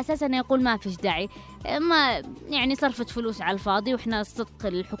هذا الأساس أنا يقول ما فيش داعي، ما يعني صرفت فلوس على الفاضي. وإحنا الصدق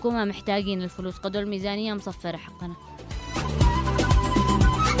الحكومة محتاجين الفلوس، قدر الميزانية مصفرة حقنا.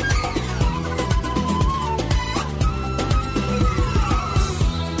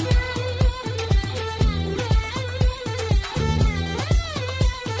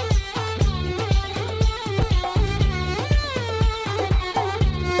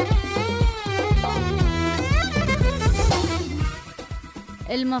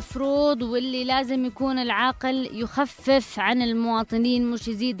 المفروض واللي لازم يكون العاقل يخفف عن المواطنين مش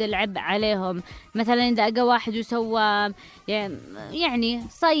يزيد العبء عليهم. مثلا إذا أجا واحد يسوى يعني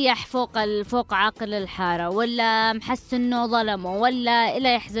صيح فوق عاقل الحارة، ولا محس إنه ظلمه، ولا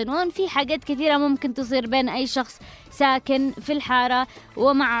إلا يحزنون، في حاجات كثيرة ممكن تصير بين أي شخص ساكن في الحارة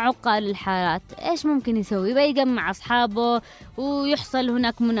ومع عقال الحارات. إيش ممكن يسوي؟ بيجمع أصحابه ويحصل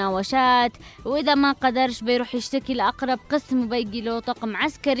هناك مناوشات، وإذا ما قدرش بيروح يشتكي لأقرب قسم وبيجي له طاقم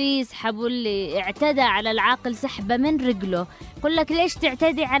عسكري يسحبوا اللي اعتدى على العاقل سحبة من رجله. يقول لك ليش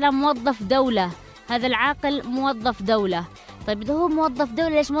تعتدي على موظف دولة؟ هذا العاقل موظف دولة. طيب إذا هو موظف دولة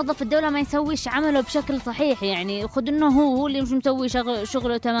ليش موظف الدولة ما يسويش عمله بشكل صحيح؟ يعني خد إنه هو اللي مش مسوي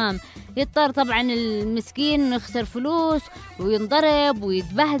شغله تمام، يضطر طبعا المسكين يخسر فلوس وينضرب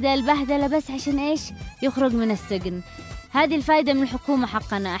ويتبهدل بهدلة بس عشان إيش؟ يخرج من السجن. هذه الفائدة من الحكومة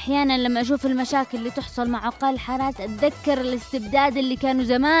حقنا. أحيانا لما أشوف المشاكل اللي تحصل مع عقال الحارات أتذكر الاستبداد اللي كانوا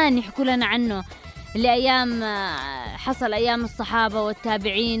زمان يحكوا لنا عنه، اللي أيام حصل أيام الصحابة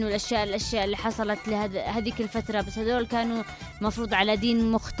والتابعين والأشياء اللي حصلت لهذيك الفترة. بس هذول كانوا مفروض على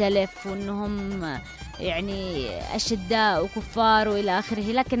دين مختلف، وأنهم يعني أشداء وكفار وإلى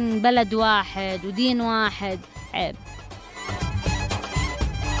آخره، لكن بلد واحد ودين واحد. عيب.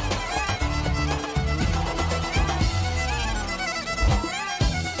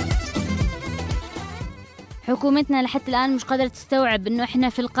 حكومتنا لحتى الآن مش قادرة تستوعب إنه إحنا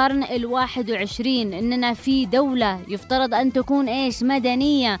في القرن 21 إننا في دولة يفترض أن تكون إيش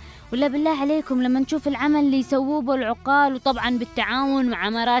مدنية. ولا بالله عليكم لما نشوف العمل اللي يسووه بالعقال وطبعا بالتعاون مع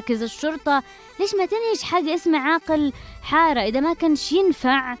مراكز الشرطة، ليش ما تنهج حاجة اسمها عاقل حارة؟ إذا ما كانش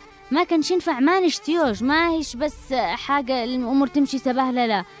ينفع ما نشتيوش، ما هيش بس حاجة الأمور تمشي سبهلة.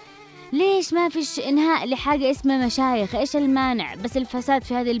 لا، ليش ما فيش إنهاء لحاجة اسمها مشايخ؟ إيش المانع؟ بس الفساد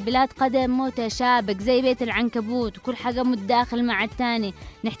في هذه البلاد قدم متشابك زي بيت العنكبوت، وكل حاجة متداخل مع التاني.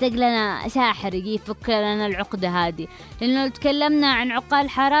 نحتاج لنا ساحر يجي يفك لنا العقدة هذه، لأنه تكلمنا عن عقال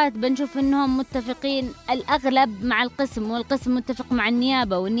حارات بنشوف إنهم متفقين الأغلب مع القسم، والقسم متفق مع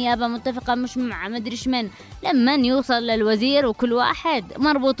النيابة، والنيابة متفقة مش مع مدريش من، لما يوصل للوزير وكل واحد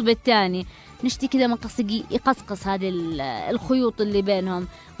مربوط بالتاني. نشتي كده مقصقي يقصقص هذه الخيوط اللي بينهم،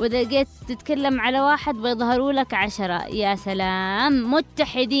 وإذا جيت تتكلم على واحد بيظهروا لك 10. يا سلام،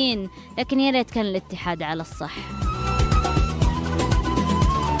 متحدين، لكن يا ريت كان الاتحاد على الصح.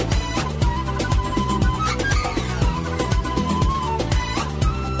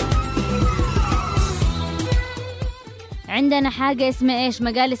 عندنا حاجة اسمها إيش؟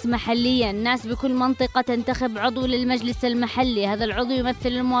 مجالس محلية. الناس بكل منطقة تنتخب عضو للمجلس المحلي، هذا العضو يمثل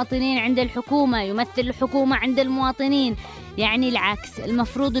المواطنين عند الحكومة، يمثل الحكومة عند المواطنين. يعني العكس،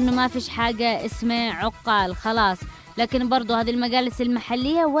 المفروض إنه ما فيش حاجة اسمها عقال خلاص. لكن برضو هذه المجالس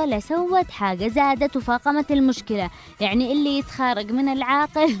المحلية ولا سوت حاجة، زادت وفاقمت المشكلة. يعني اللي يتخارج من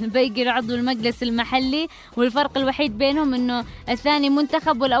العاقل بيجي عضو المجلس المحلي، والفرق الوحيد بينهم انه الثاني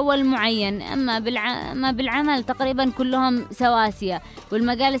منتخب والاول معين، اما بالعمل تقريبا كلهم سواسية.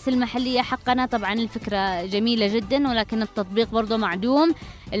 والمجالس المحلية حقنا طبعا الفكرة جميلة جدا، ولكن التطبيق برضو معدوم.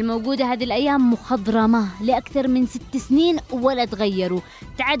 الموجودة هذه الأيام مخضرمة لأكثر من 6 سنين ولا تغيروا،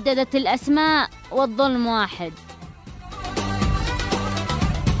 تعددت الأسماء والظلم واحد.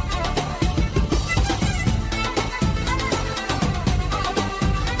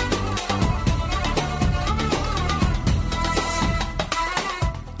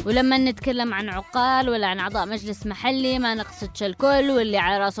 ولما نتكلم عن عقال ولا عن أعضاء مجلس محلي ما نقصدش الكل، واللي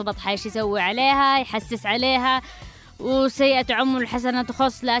على راسه بطحة يسوي عليها يحسس عليها، وسيئة عم الحسنة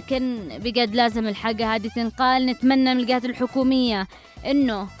تخص. لكن بجد لازم الحاجة هذه تنقال. نتمنى من الجهات الحكومية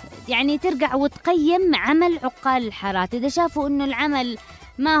إنه يعني ترجع وتقيم عمل عقال الحارات. إذا شافوا إنه العمل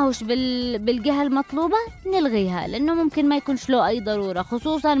ما هوش بالجهة المطلوبة نلغيها، لأنه ممكن ما يكونش له أي ضرورة،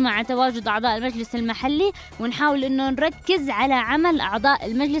 خصوصا مع تواجد أعضاء المجلس المحلي. ونحاول إنه نركز على عمل أعضاء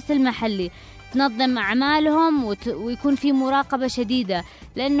المجلس المحلي، تنظم أعمالهم ويكون في مراقبة شديدة،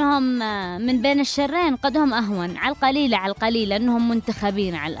 لأنهم من بين الشرين قدهم أهون على القليلة أنهم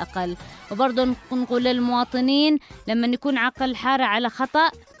منتخبين على الأقل. وبرضو نقول للمواطنين لما يكون عاقل الحارة على خطأ،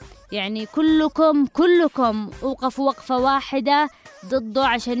 يعني كلكم وقفوا وقفة واحدة ضده،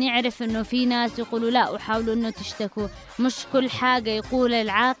 عشان يعرف انه في ناس يقولوا لا وحاولوا انه تشتكوا. مش كل حاجة يقول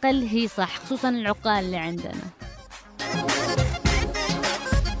العاقل هي صح، خصوصا العقال اللي عندنا.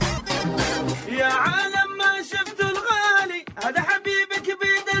 يا عالم ما شفت الغالي هذا حبيبك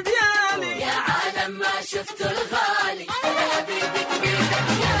بيد ديالي، يا عالم ما شفت الغالي هذا حبيبك بيد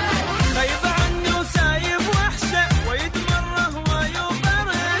ديالي، غيب عني وسايب وحشة ويتمره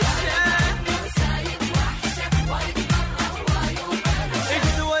ويبرشه، وسايب وحشة ويتمره ويبرشه،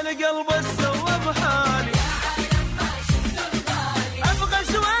 اكتوى القلب السوى بحالي، يا عالم ما شفت الغالي، ابغى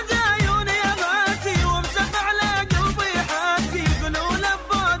شواد عيوني يا غاتي ومسك على قلبي حاتي، قولوا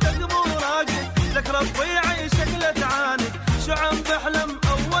لبودك مو راقد لك ربي يعيشك لا تعاند، شو عم بحلم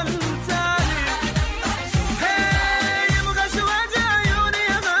اول تالي، هي يبغى شواد عيوني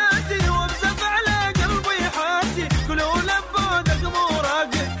يا غاتي ومسك على قلبي حاتي، قولوا لبودك مو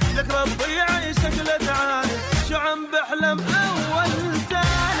راقد لك ربي يعيشك لا تعاند، شو عم بحلم اول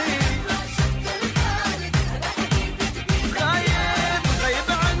تالي، غايب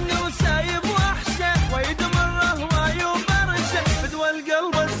عني وسايب وحشة ويدمره ويبرشه، بدوى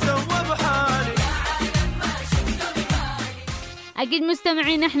القلب السوى بحالي. أكيد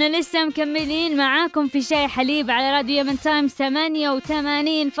مستمعين احنا لسه مكملين معاكم في شاي حليب على راديو يمن تايمز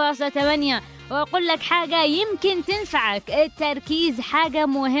 88.8. وأقول لك حاجة يمكن تنفعك، التركيز حاجة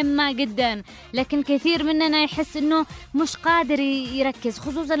مهمة جدا، لكن كثير مننا يحس انه مش قادر يركز،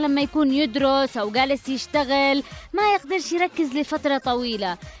 خصوصا لما يكون يدرس او جالس يشتغل ما يقدرش يركز لفترة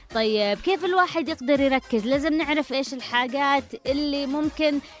طويلة. طيب كيف الواحد يقدر يركز؟ لازم نعرف ايش الحاجات اللي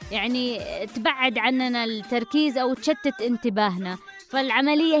ممكن يعني تبعد عننا التركيز او تشتت انتباهنا.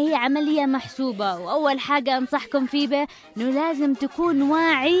 فالعملية هي عملية محسوبة، وأول حاجة أنصحكم فيه إنه لازم تكون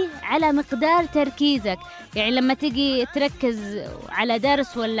واعي على مقدار تركيزك. يعني لما تيجي تركز على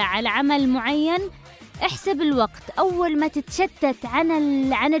درس ولا على عمل معين احسب الوقت، أول ما تتشتت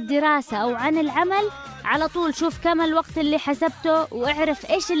عن الدراسة أو عن العمل على طول شوف كم الوقت اللي حسبته واعرف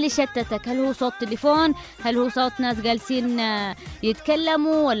إيش اللي شتتك. هل هو صوت تليفون؟ هل هو صوت ناس جالسين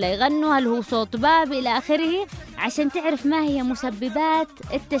يتكلموا ولا يغنوا؟ هل هو صوت باب؟ إلى آخره، عشان تعرف ما هي مسببات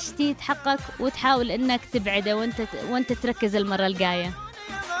التشتيت حقك وتحاول إنك تبعده وانت تركز المرة الجاية.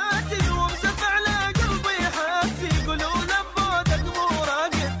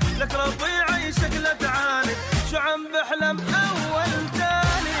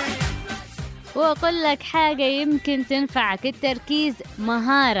 وأقول لك حاجة يمكن تنفعك، التركيز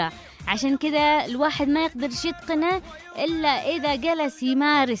مهارة، عشان كده الواحد ما يقدرش يتقنه إلا إذا جلس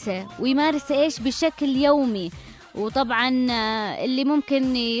يمارسه ويمارسه إيش بشكل يومي. وطبعا اللي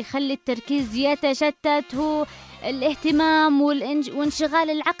ممكن يخلي التركيز يتشتت هو الاهتمام وانشغال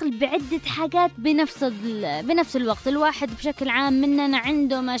العقل بعدة حاجات بنفس الوقت. الواحد بشكل عام مننا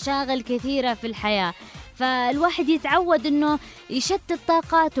عنده مشاغل كثيرة في الحياة، فالواحد يتعود انه يشتت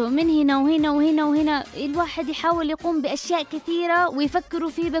طاقاته من هنا وهنا وهنا وهنا. الواحد يحاول يقوم باشياء كثيرة ويفكروا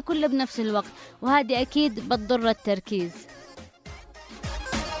فيه بكل بنفس الوقت، وهذه اكيد بتضر التركيز.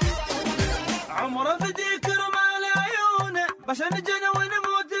 عمره بديك رمال عيونه باش نجن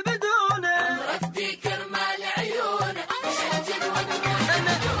ونموت بدونه. عمره بديك رمال عيونه باش نجن ونموت.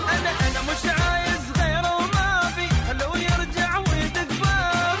 انا مش عايز غيره وما في، خلوه يرجع ويدق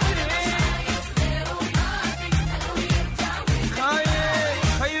بابي.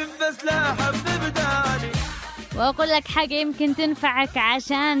 خايف بس لا حب بدالي. واقول لك حاجة يمكن تنفعك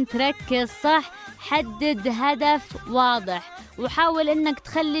عشان تركز صح. حدد هدف واضح وحاول انك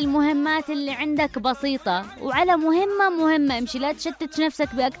تخلي المهمات اللي عندك بسيطة، وعلى مهمة امشي، لا تشتت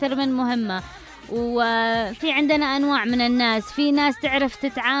نفسك بأكثر من مهمة. وفي عندنا أنواع من الناس، في ناس تعرف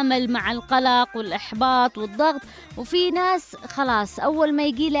تتعامل مع القلق والإحباط والضغط، وفي ناس خلاص أول ما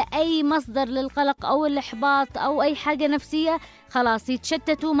يجيله أي مصدر للقلق أو الإحباط أو أي حاجة نفسية خلاص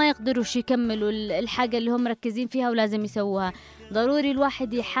يتشتتوا ما يقدروش يكملوا الحاجة اللي هم مركزين فيها ولازم يسووها. ضروري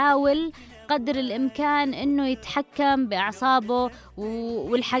الواحد يحاول قدر الإمكان إنه يتحكم بأعصابه،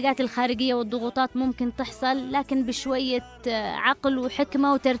 والحاجات الخارجية والضغوطات ممكن تحصل، لكن بشوية عقل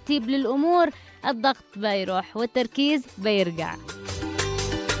وحكمة وترتيب للأمور الضغط بيروح والتركيز بيرجع.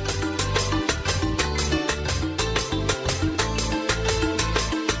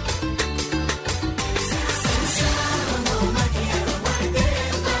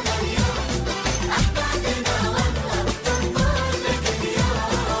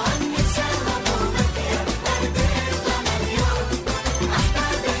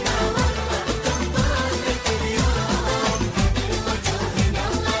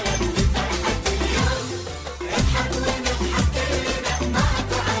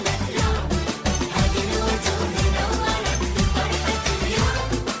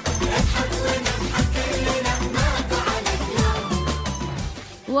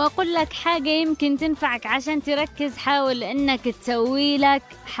 وأقول لك حاجة يمكن تنفعك عشان تركز. حاول إنك تسوي لك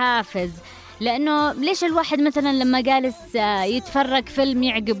حافز، لأنه ليش الواحد مثلا لما جالس يتفرج فيلم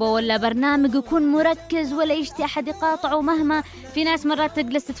يعجبه ولا برنامج يكون مركز ولا يشتي أحد يقاطعه؟ مهما في ناس مرات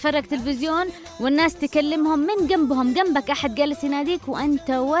تجلس تتفرج تلفزيون والناس تكلمهم من جنبك أحد جالس يناديك وأنت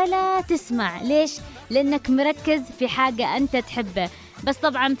ولا تسمع. ليش؟ لأنك مركز في حاجة أنت تحبه. بس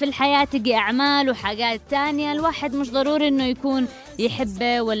طبعا في الحياة تجي أعمال وحاجات تانية الواحد مش ضروري إنه يكون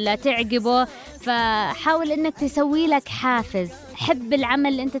يحبه ولا تعجبه، فحاول إنك تسوي لك حافز. حب العمل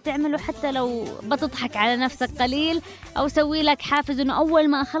اللي أنت تعمله حتى لو بتضحك على نفسك قليل، أو سوي لك حافز إنه أول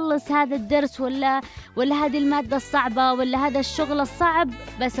ما أخلص هذا الدرس ولا هذه المادة الصعبة ولا هذا الشغل الصعب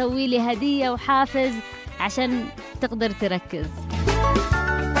بسوي لي هدية وحافز عشان تقدر تركز.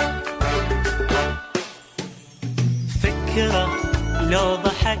 فكرة لو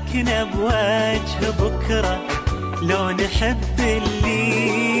ضحكنا بوجه بكرة، لو نحب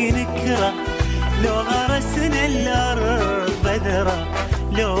اللي نكره، لو غرسنا الأرض بذرة،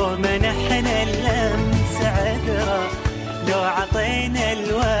 لو منحنا الأمس عذرة، لو عطينا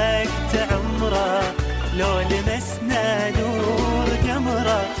الوقت عمره، لو لمسنا نور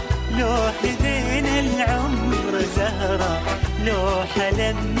قمره، لو هدينا العمر زهرة، لو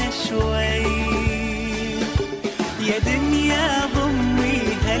حلمنا شوي. يا دنيا ضمي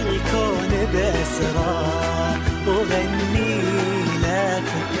هالكون بأسرار وغني لا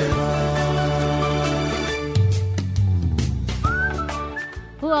فكرة.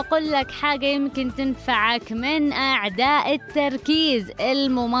 وأقول لك حاجة يمكن تنفعك من أعداء التركيز،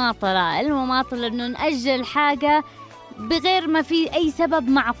 المماطلة إنه نأجل حاجة بغير ما في أي سبب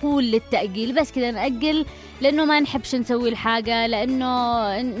معقول للتأجيل، بس كده نأجل لأنه ما نحبش نسوي الحاجة،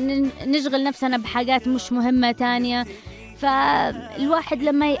 لأنه نشغل نفسنا بحاجات مش مهمة تانية. فالواحد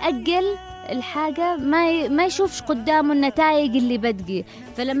لما يأجل الحاجة ما يشوفش قدامه النتائج اللي بدقي.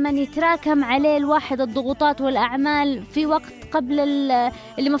 فلما يتراكم عليه الواحد الضغوطات والأعمال في وقت قبل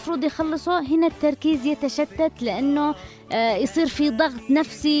اللي مفروض يخلصه، هنا التركيز يتشتت، لأنه يصير في ضغط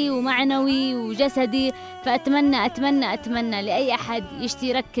نفسي ومعنوي وجسدي. فأتمنى أتمنى أتمنى لأي أحد يشتي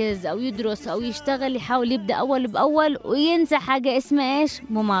يركز أو يدرس أو يشتغل يحاول يبدأ أول بأول وينسى حاجة اسمها إيش؟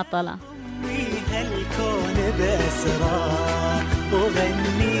 مماطلة. هالكون بأسرار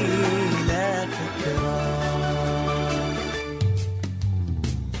وغني لا فكرة.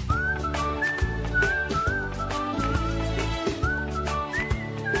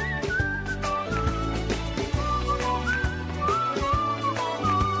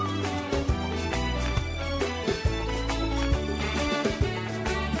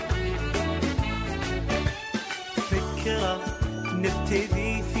 فكرة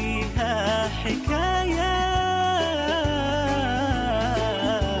نبتدي فيها حكاية،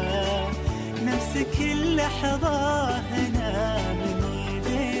 نمسك اللحظة هنا من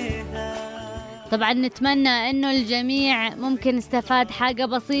ايديها. طبعا نتمنى انه الجميع ممكن استفاد حاجة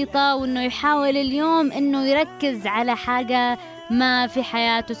بسيطة، وانه يحاول اليوم انه يركز على حاجة ما في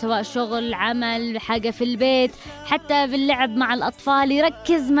حياته، سواء شغل، عمل، حاجة في البيت، حتى في اللعب مع الأطفال،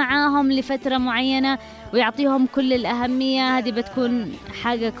 يركز معاهم لفترة معينة ويعطيهم كل الأهمية. هذه بتكون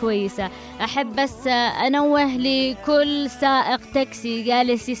حاجة كويسة. أحب بس أنوه لكل سائق تاكسي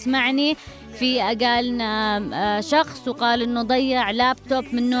جالس يسمعني، في أقالنا شخص وقال إنه ضيع لابتوب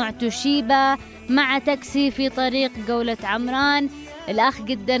من نوع توشيبا مع تاكسي في طريق جولة عمران. الأخ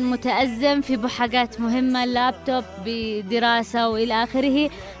جدا متأزم في بحاجات مهمة، اللابتوب بدراسة وإلى آخره.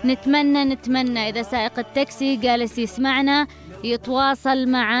 نتمنى إذا سائق التاكسي جالس يسمعنا يتواصل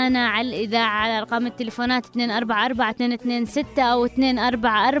معنا على الإذاعة على أرقام التليفونات 244-226 أو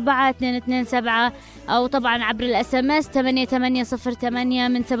 244-227، أو طبعا عبر الSMS 8808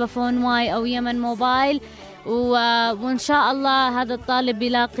 من سبفون واي أو يمن موبايل. وإن شاء الله هذا الطالب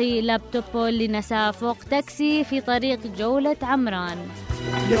يلاقي لابتوبه اللي نساه فوق تاكسي في طريق جولة عمران.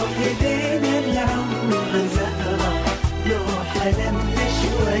 لو هدينا العمر زهرة، لو حلمنا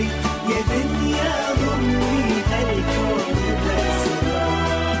شوي يا دنيا ضمي هالكون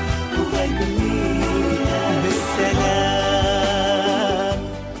بأسرار وغنيها بالسلام.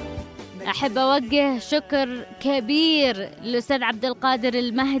 أحب أوجه شكر كبير للأستاذ عبد القادر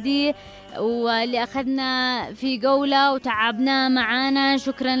المهدي واللي أخذنا في جولة وتعبنا معانا.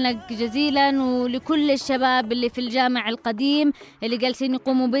 شكرا لك جزيلا، ولكل الشباب اللي في الجامع القديم اللي جالسين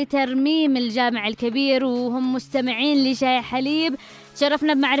يقوموا بترميم الجامع الكبير وهم مستمعين لشاي حليب.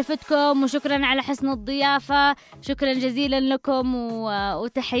 شرفنا بمعرفتكم وشكرا على حسن الضيافة. شكرا جزيلا لكم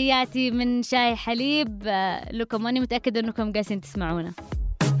وتحياتي من شاي حليب لكم، وأنا متأكدة أنكم قاسين تسمعونا.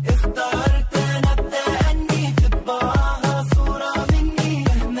 اخترت أنا بتأني في طباعها صورة مني،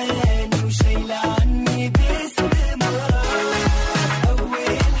 فهماني وشايلة عني باستمرار.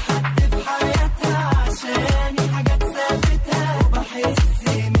 أول حد في حياتها عشاني حاجات ثابتها، وبحس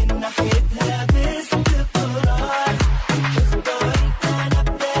من ناحيتها باستقرار. اخترت أنا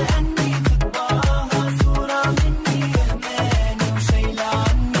بتأني في طباعها صورة مني، فهماني وشايلة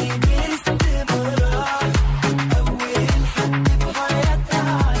عني باستمرار. أول حد في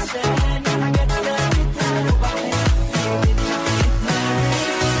حياتها عشاني حاجات ثابتها، وبحس من ناحيتها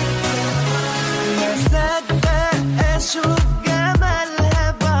ما صدق أشوف جمالها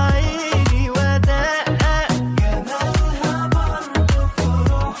بعيني وأدقق جمالها برضه في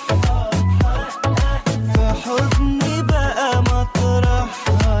روحها اتحقق، في حضني بقى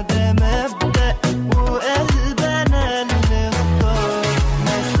مطرحها، ده مبدأ وقلب أنا اللي اختار.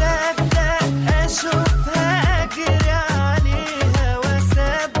 ما صدق أشوفها أجري عليها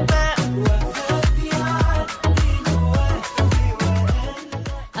وأسبق وأخاف يعدي لوحدي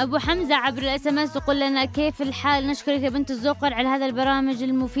أبو حمزة عبر الSMS يقول لنا كيف الحال؟ نشكرك يا بنت الزوقر على هذا البرامج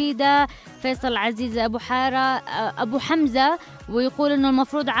المفيدة. فيصل عزيز أبو حمزة ويقول إنه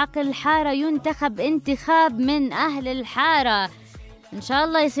المفروض عاقل الحارة ينتخب انتخاب من أهل الحارة. إن شاء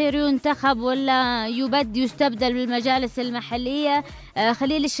الله يصير ينتخب ولا يستبدل بالمجالس المحلية.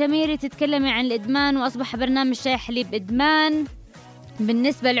 خليل الشميري تتكلمي عن الإدمان وأصبح برنامج شاي حليب إدمان.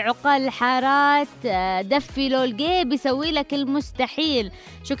 بالنسبة لعقال الحارات دفي لو الجيب يسوي لك المستحيل.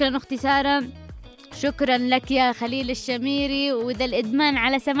 شكرا أختي سارة، شكرا لك يا خليل الشميري. وإذا الإدمان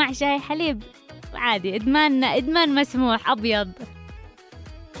على سماع شاي حليب عادي، إدمان مسموح أبيض.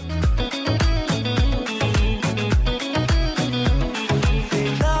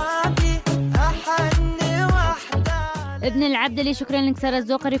 ابن العبدلي شكرا لك سارة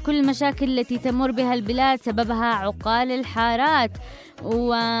الزوقري. كل المشاكل التي تمر بها البلاد سببها عقال الحارات.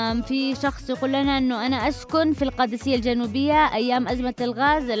 وفي شخص يقول لنا أنه أنا أسكن في القادسية الجنوبية، أيام أزمة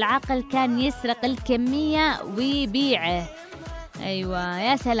الغاز العاقل كان يسرق الكمية ويبيعه. أيوة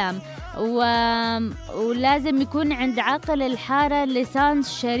يا سلام. ولازم يكون عند عاقل الحارة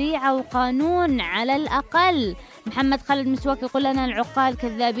لسانس شريعة وقانون على الأقل. محمد خالد مسواك يقول لنا العقال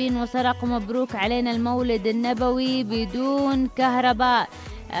كذابين وسرقوا، مبروك علينا المولد النبوي بدون كهرباء.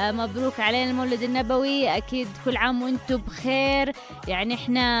 مبروك علينا المولد النبوي، أكيد كل عام وانتم بخير. يعني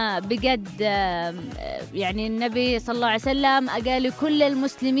احنا بجد يعني النبي صلى الله عليه وسلم أقال لكل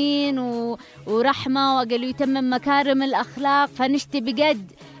المسلمين ورحمة، وقالوا يتمم مكارم الأخلاق. فنشتي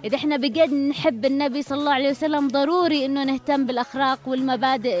بجد إذا احنا بجد نحب النبي صلى الله عليه وسلم ضروري إنه نهتم بالأخلاق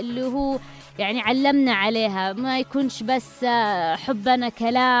والمبادئ اللي هو يعني علمنا عليها، ما يكونش بس حبنا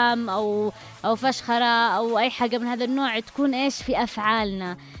كلام أو فشخرة أو أي حاجة من هذا النوع، تكون إيش في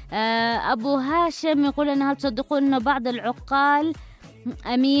أفعالنا. أبو هاشم يقول لنا هل تصدقون أنه بعض العقال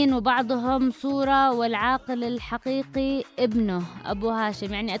أمين وبعضهم صورة والعاقل الحقيقي ابنه؟ أبو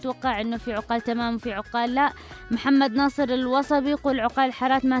هاشم يعني أتوقع أنه في عقال تمام وفي عقال لا. محمد ناصر الوصبي يقول عقال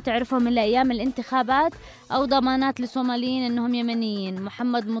الحارات ما تعرفهم إلا أيام الانتخابات أو ضمانات للصوماليين أنهم يمنيين.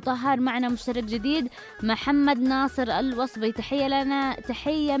 محمد مطهر معنا مشترك جديد. محمد ناصر الوصبي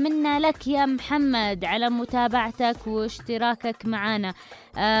تحية منا لك يا محمد على متابعتك واشتراكك معنا.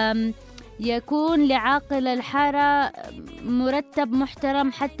 يكون لعاقل الحارة مرتب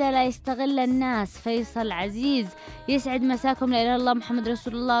محترم حتى لا يستغل الناس. فيصل عزيز يسعد مساكم، لا إله إلا الله محمد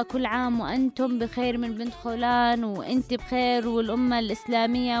رسول الله، كل عام وأنتم بخير من بنت خولان، وأنت بخير والأمة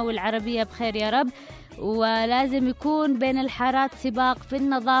الإسلامية والعربية بخير يا رب. ولازم يكون بين الحارات سباق في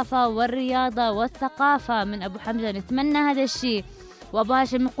النظافة والرياضة والثقافة. من أبو حمزة نتمنى هذا الشيء. وأبو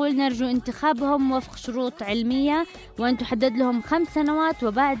هاشم يقول نرجو انتخابهم وفق شروط علمية وأن تحدد لهم 5 سنوات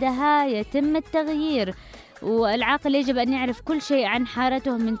وبعدها يتم التغيير. والعاقل يجب أن يعرف كل شيء عن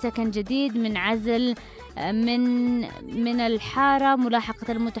حارته، من سكن جديد، من عزل من الحارة،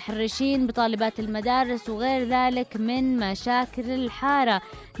 ملاحقة المتحرشين بطالبات المدارس وغير ذلك من مشاكل الحارة.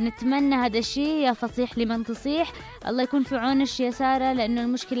 نتمنى هذا الشيء يا فصيح لمن تصيح. الله يكون في عونش يا سارة، لأنه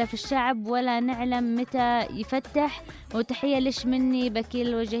المشكلة في الشعب ولا نعلم متى يفتح. وتحية لش مني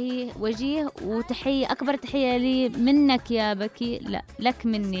بكيل وجيه وتحية أكبر تحية لي منك يا بكيل، لا لك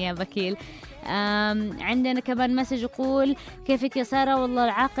مني يا بكيل. عندنا كمان مسج يقول كيفك يا سارة، والله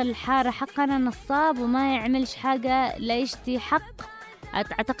العاقل الحارة حقنا نصاب وما يعملش حاجة لا يشتي حق،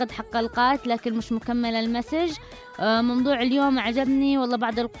 أعتقد حق القات لكن مش مكمل المسج. موضوع اليوم عجبني والله.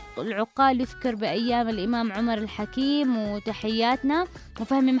 بعض العقال يذكر بأيام الإمام عمر الحكيم وتحياتنا.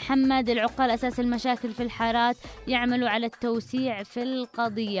 وفهمي محمد العقال أساس المشاكل في الحارات، يعملوا على التوسيع في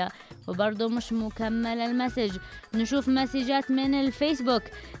القضية. وبرضه مش مكمل المسج. نشوف مسجات من الفيسبوك.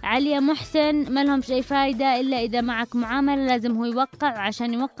 عليا محسن ما لهمش أي فايدة إلا إذا معك معاملة لازم هو يوقع،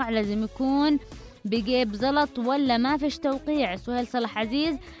 عشان يوقع لازم يكون بجيب زلط ولا ما فيش توقيع. سهيل صلاح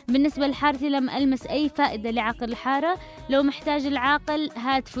عزيز بالنسبة لحارتي لم ألمس أي فائدة لعاقل الحارة، لو محتاج العاقل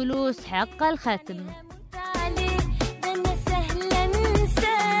هات فلوس حق الختم.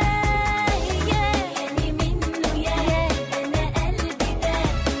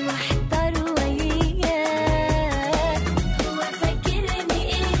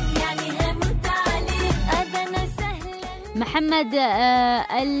 محمد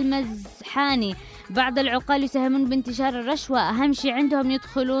المزحاني بعض العقال يساهمون بانتشار الرشوة، أهم شيء عندهم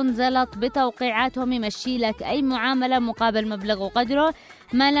يدخلون زلط بتوقيعاتهم يمشي لك أي معاملة مقابل مبلغ وقدره،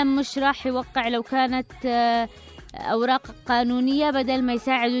 ما لم مش راح يوقع لو كانت أوراق قانونية، بدل ما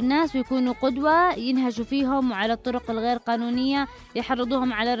يساعدوا الناس ويكونوا قدوة ينهجوا فيهم، وعلى الطرق الغير قانونية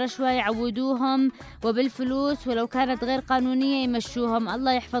يحرضوهم على الرشوة يعودوهم، وبالفلوس ولو كانت غير قانونية يمشوهم.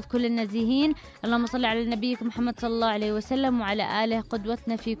 الله يحفظ كل النزيهين. اللهم صل على نبيك محمد صلى الله عليه وسلم وعلى آله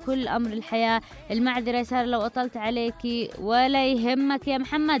قدوتنا في كل أمر الحياة. المعذرة يا سارة لو أطلت عليك ولا يهمك يا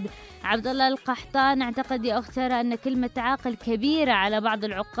محمد. عبد الله القحطان اعتقد يا أخت سارة أن كلمة عاقل كبيرة على بعض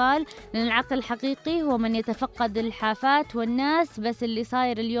العقال، لأن العقل الحقيقي هو من يتفقد الحافات والناس، بس اللي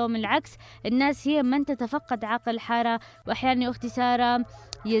صاير اليوم العكس، الناس هي من تتفقد عاقل الحارة. وأحيانا يا أختي سارة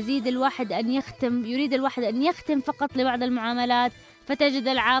يريد الواحد أن يختم فقط لبعض المعاملات، فتجد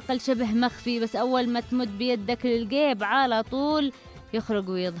العاقل شبه مخفي، بس أول ما تمد بيدك للجيب على طول يخرج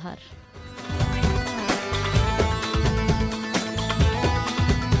ويظهر.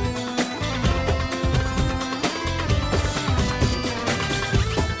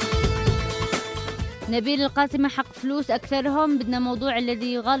 نبيل القاسمة حق فلوس أكثرهم، بدنا موضوع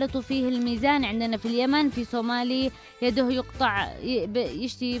الذي يغالطوا فيه الميزان. عندنا في اليمن في صومالي يده يقطع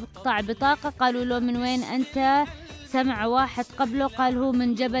يشتي يقطع بطاقة، قالوا له من وين أنت سمع واحد قبله قال هو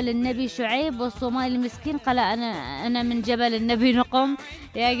من جبل النبي شعيب، والصومالي المسكين قال أنا من جبل النبي نقم.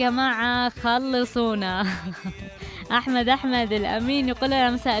 يا جماعة خلصونا. أحمد الأمين يقول لنا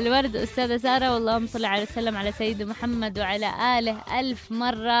مساء الورد أستاذة سارة، واللهم صل على وسلم على سيد محمد وعلى آله 1000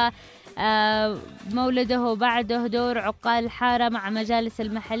 مرة. مولده بعده دور عقال الحارة مع مجالس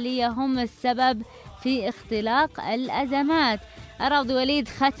المحلية هم السبب في اختلاق الأزمات. أراضي وليد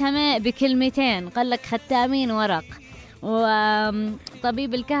ختمه بكلمتين، قال لك ختامين ورق.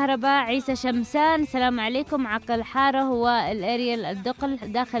 وطبيب الكهرباء عيسى شمسان، السلام عليكم. عاقل الحارة هو الاريال الدقل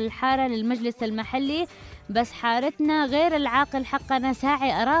داخل الحارة للمجلس المحلي، بس حارتنا غير العاقل حقنا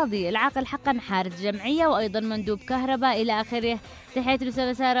ساعي أراضي، العاقل حقنا حارة جمعية وأيضا مندوب كهرباء إلى آخره. تحياتي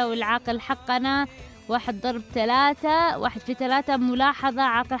للأستاذة سارة. والعاقل حقنا 1/3 ملاحظة،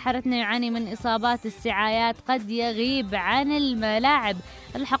 عاقل حارتنا يعاني من إصابات السعايات، قد يغيب عن الملاعب.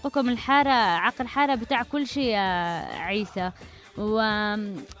 الحقكم الحارة، عاقل حارة بتاع كل شيء يا عيسى.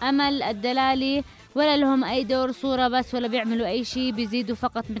 وأمل الدلالي، ولا لهم أي دور، صورة بس ولا بيعملوا أي شيء، بيزيدوا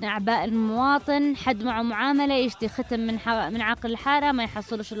فقط من أعباء المواطن. حد معه معاملة يشتي ختم من عاقل الحارة ما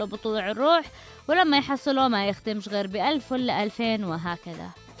يحصلوش إلا بطلوع الروح، ولما يحصلوا ما يختمش غير ب1000 ولا 2000 وهكذا.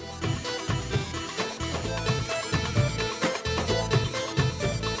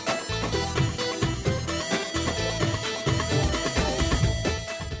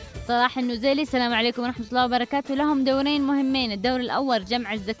 صلاح النزيلي، السلام عليكم ورحمة الله وبركاته. لهم دورين مهمين، الدور الأول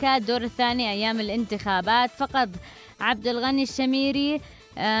جمع الزكاة، الدور الثاني أيام الانتخابات فقط. عبد الغني الشميري،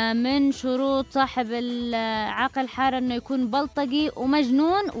 من شروط صاحب العاقل حارة أنه يكون بلطجي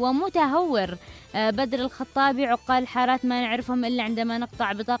ومجنون ومتهور. بدر الخطابي، عقال حارات ما نعرفهم إلا عندما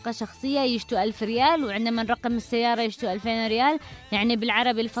نقطع بطاقة شخصية يشتوا 1000 ريال، وعندما نرقم السيارة يشتوا 2000 ريال. يعني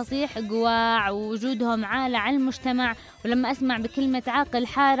بالعربي الفصيح قواع، ووجودهم عالة على المجتمع. ولما أسمع بكلمة عاقل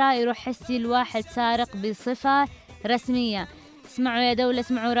حارة يروح حسي الواحد سارق بصفة رسمية. اسمعوا يا دولة،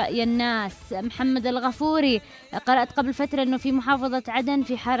 اسمعوا رأي الناس. محمد الغفوري، قرأت قبل فترة أنه في محافظة عدن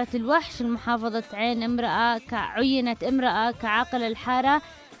في حارة الوحش المحافظة عين عينت امرأة كعاقل الحارة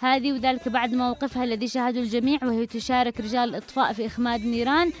هذه، وذلك بعد موقفها الذي شاهده الجميع وهي تشارك رجال الإطفاء في إخماد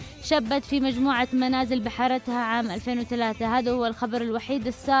نيران شبت في مجموعة منازل بحارتها عام 2003. هذا هو الخبر الوحيد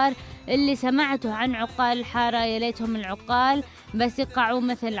الصار اللي سمعته عن عقال الحارة. يا ليتهم العقال بس يقعوا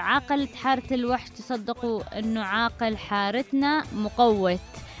مثل عاقل حارة الوحش. تصدقوا أنه عاقل حارتنا مقوت،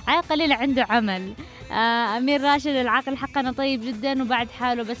 عاقل اللي عنده عمل. أمير راشد، العاقل حقنا طيب جدا وبعد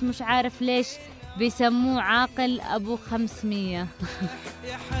حاله، بس مش عارف ليش بيسموه عاقل أبو 500.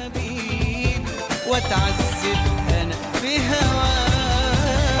 يا حبيب وتعذب أنا في هواك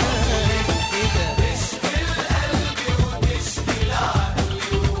كده، تشفي القلب وتشفي العقل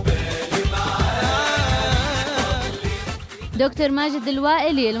وبالي معاك. دكتور ماجد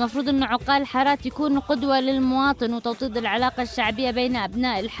الوائلي، المفروض أن عقال الحارات يكونوا قدوة للمواطن وتوطيد العلاقة الشعبية بين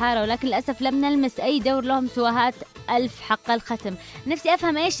أبناء الحارة، ولكن للأسف لم نلمس أي دور لهم سواهات 1000 حق الختم. نفسي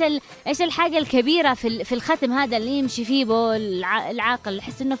أفهم إيش الحاجة الكبيرة في الختم هذا اللي يمشي فيه بو العاقل.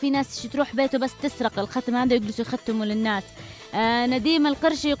 أحس إنه في ناس تروح بيته بس تسرق الختم هذا ويجلسوا يختموا للناس. نديم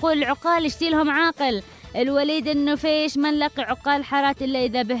القرشي يقول العقال يشتي لهم عاقل. الوليد النفيش، من لقي عقال حارات إلا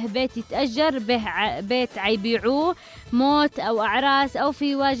إذا به بيت يتأجر، به بيت عيبيعوه، موت أو أعراس أو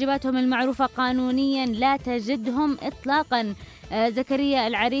في واجباتهم المعروفة قانونيا لا تجدهم إطلاقا. زكريا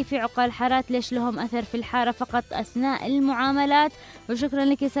العريفي، عقال حارات ليش لهم أثر في الحارة فقط أثناء المعاملات. وشكرا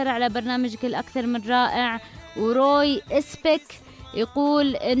لك سارة على برنامجك الأكثر من رائع. وروي إسبك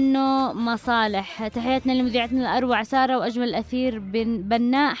يقول إنه مصالح. تحياتنا لمذيعتنا الأروع سارة وأجمل الأثير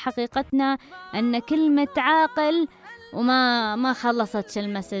بناء. حقيقتنا أن كلمة عاقل وما خلصتش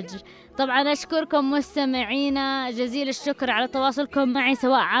المسج. طبعا أشكركم مستمعينا جزيل الشكر على تواصلكم معي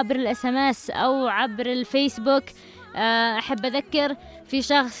سواء عبر الSMS أو عبر الفيسبوك. أحب أذكر في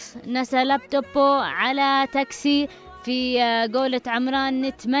شخص نسى لابتوبه على تاكسي في قولة عمران،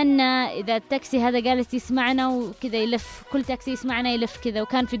 نتمنى إذا التاكسي هذا جالس يسمعنا وكذا يلف، كل تاكسي يسمعنا يلف كذا،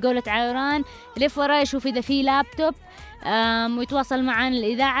 وكان في قولة عمران يلف وراي يشوف إذا في لابتوب ويتواصل معنا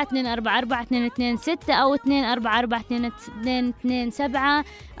الإذاعة 244-226 أو 244-227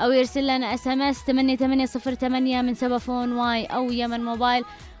 أو يرسل لنا SMS 8808 من سبافون واي أو يمن موبايل،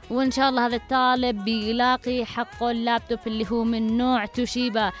 وإن شاء الله هذا الطالب بيلاقي حقه اللابتوب اللي هو من نوع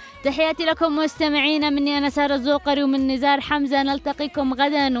توشيبا. تحياتي لكم مستمعينا، مني أنا سارا الزوقري ومن نزار حمزة. نلتقيكم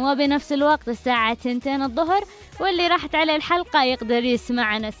غدا وبنفس الوقت الساعة 2 الظهر، واللي راحت عليه الحلقة يقدر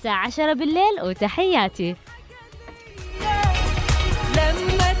يسمعنا الساعة 10 بالليل. وتحياتي.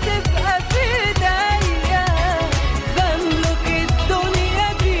 لما تبقى في ايديا بملك الدنيا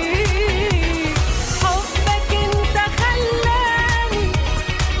دي، حبك انت خلاني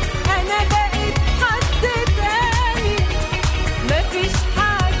انا بقيت حد تاني.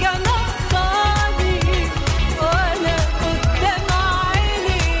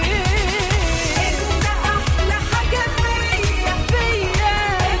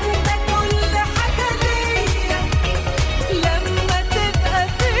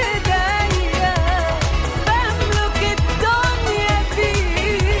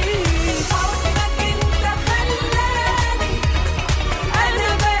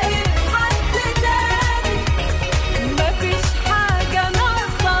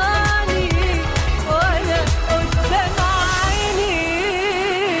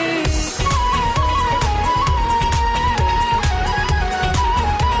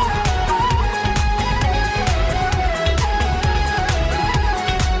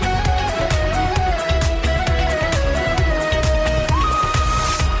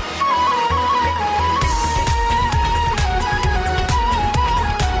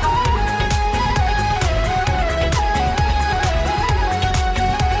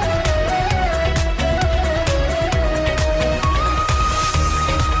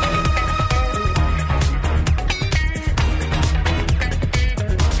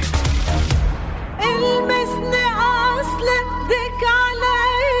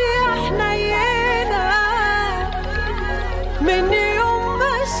 من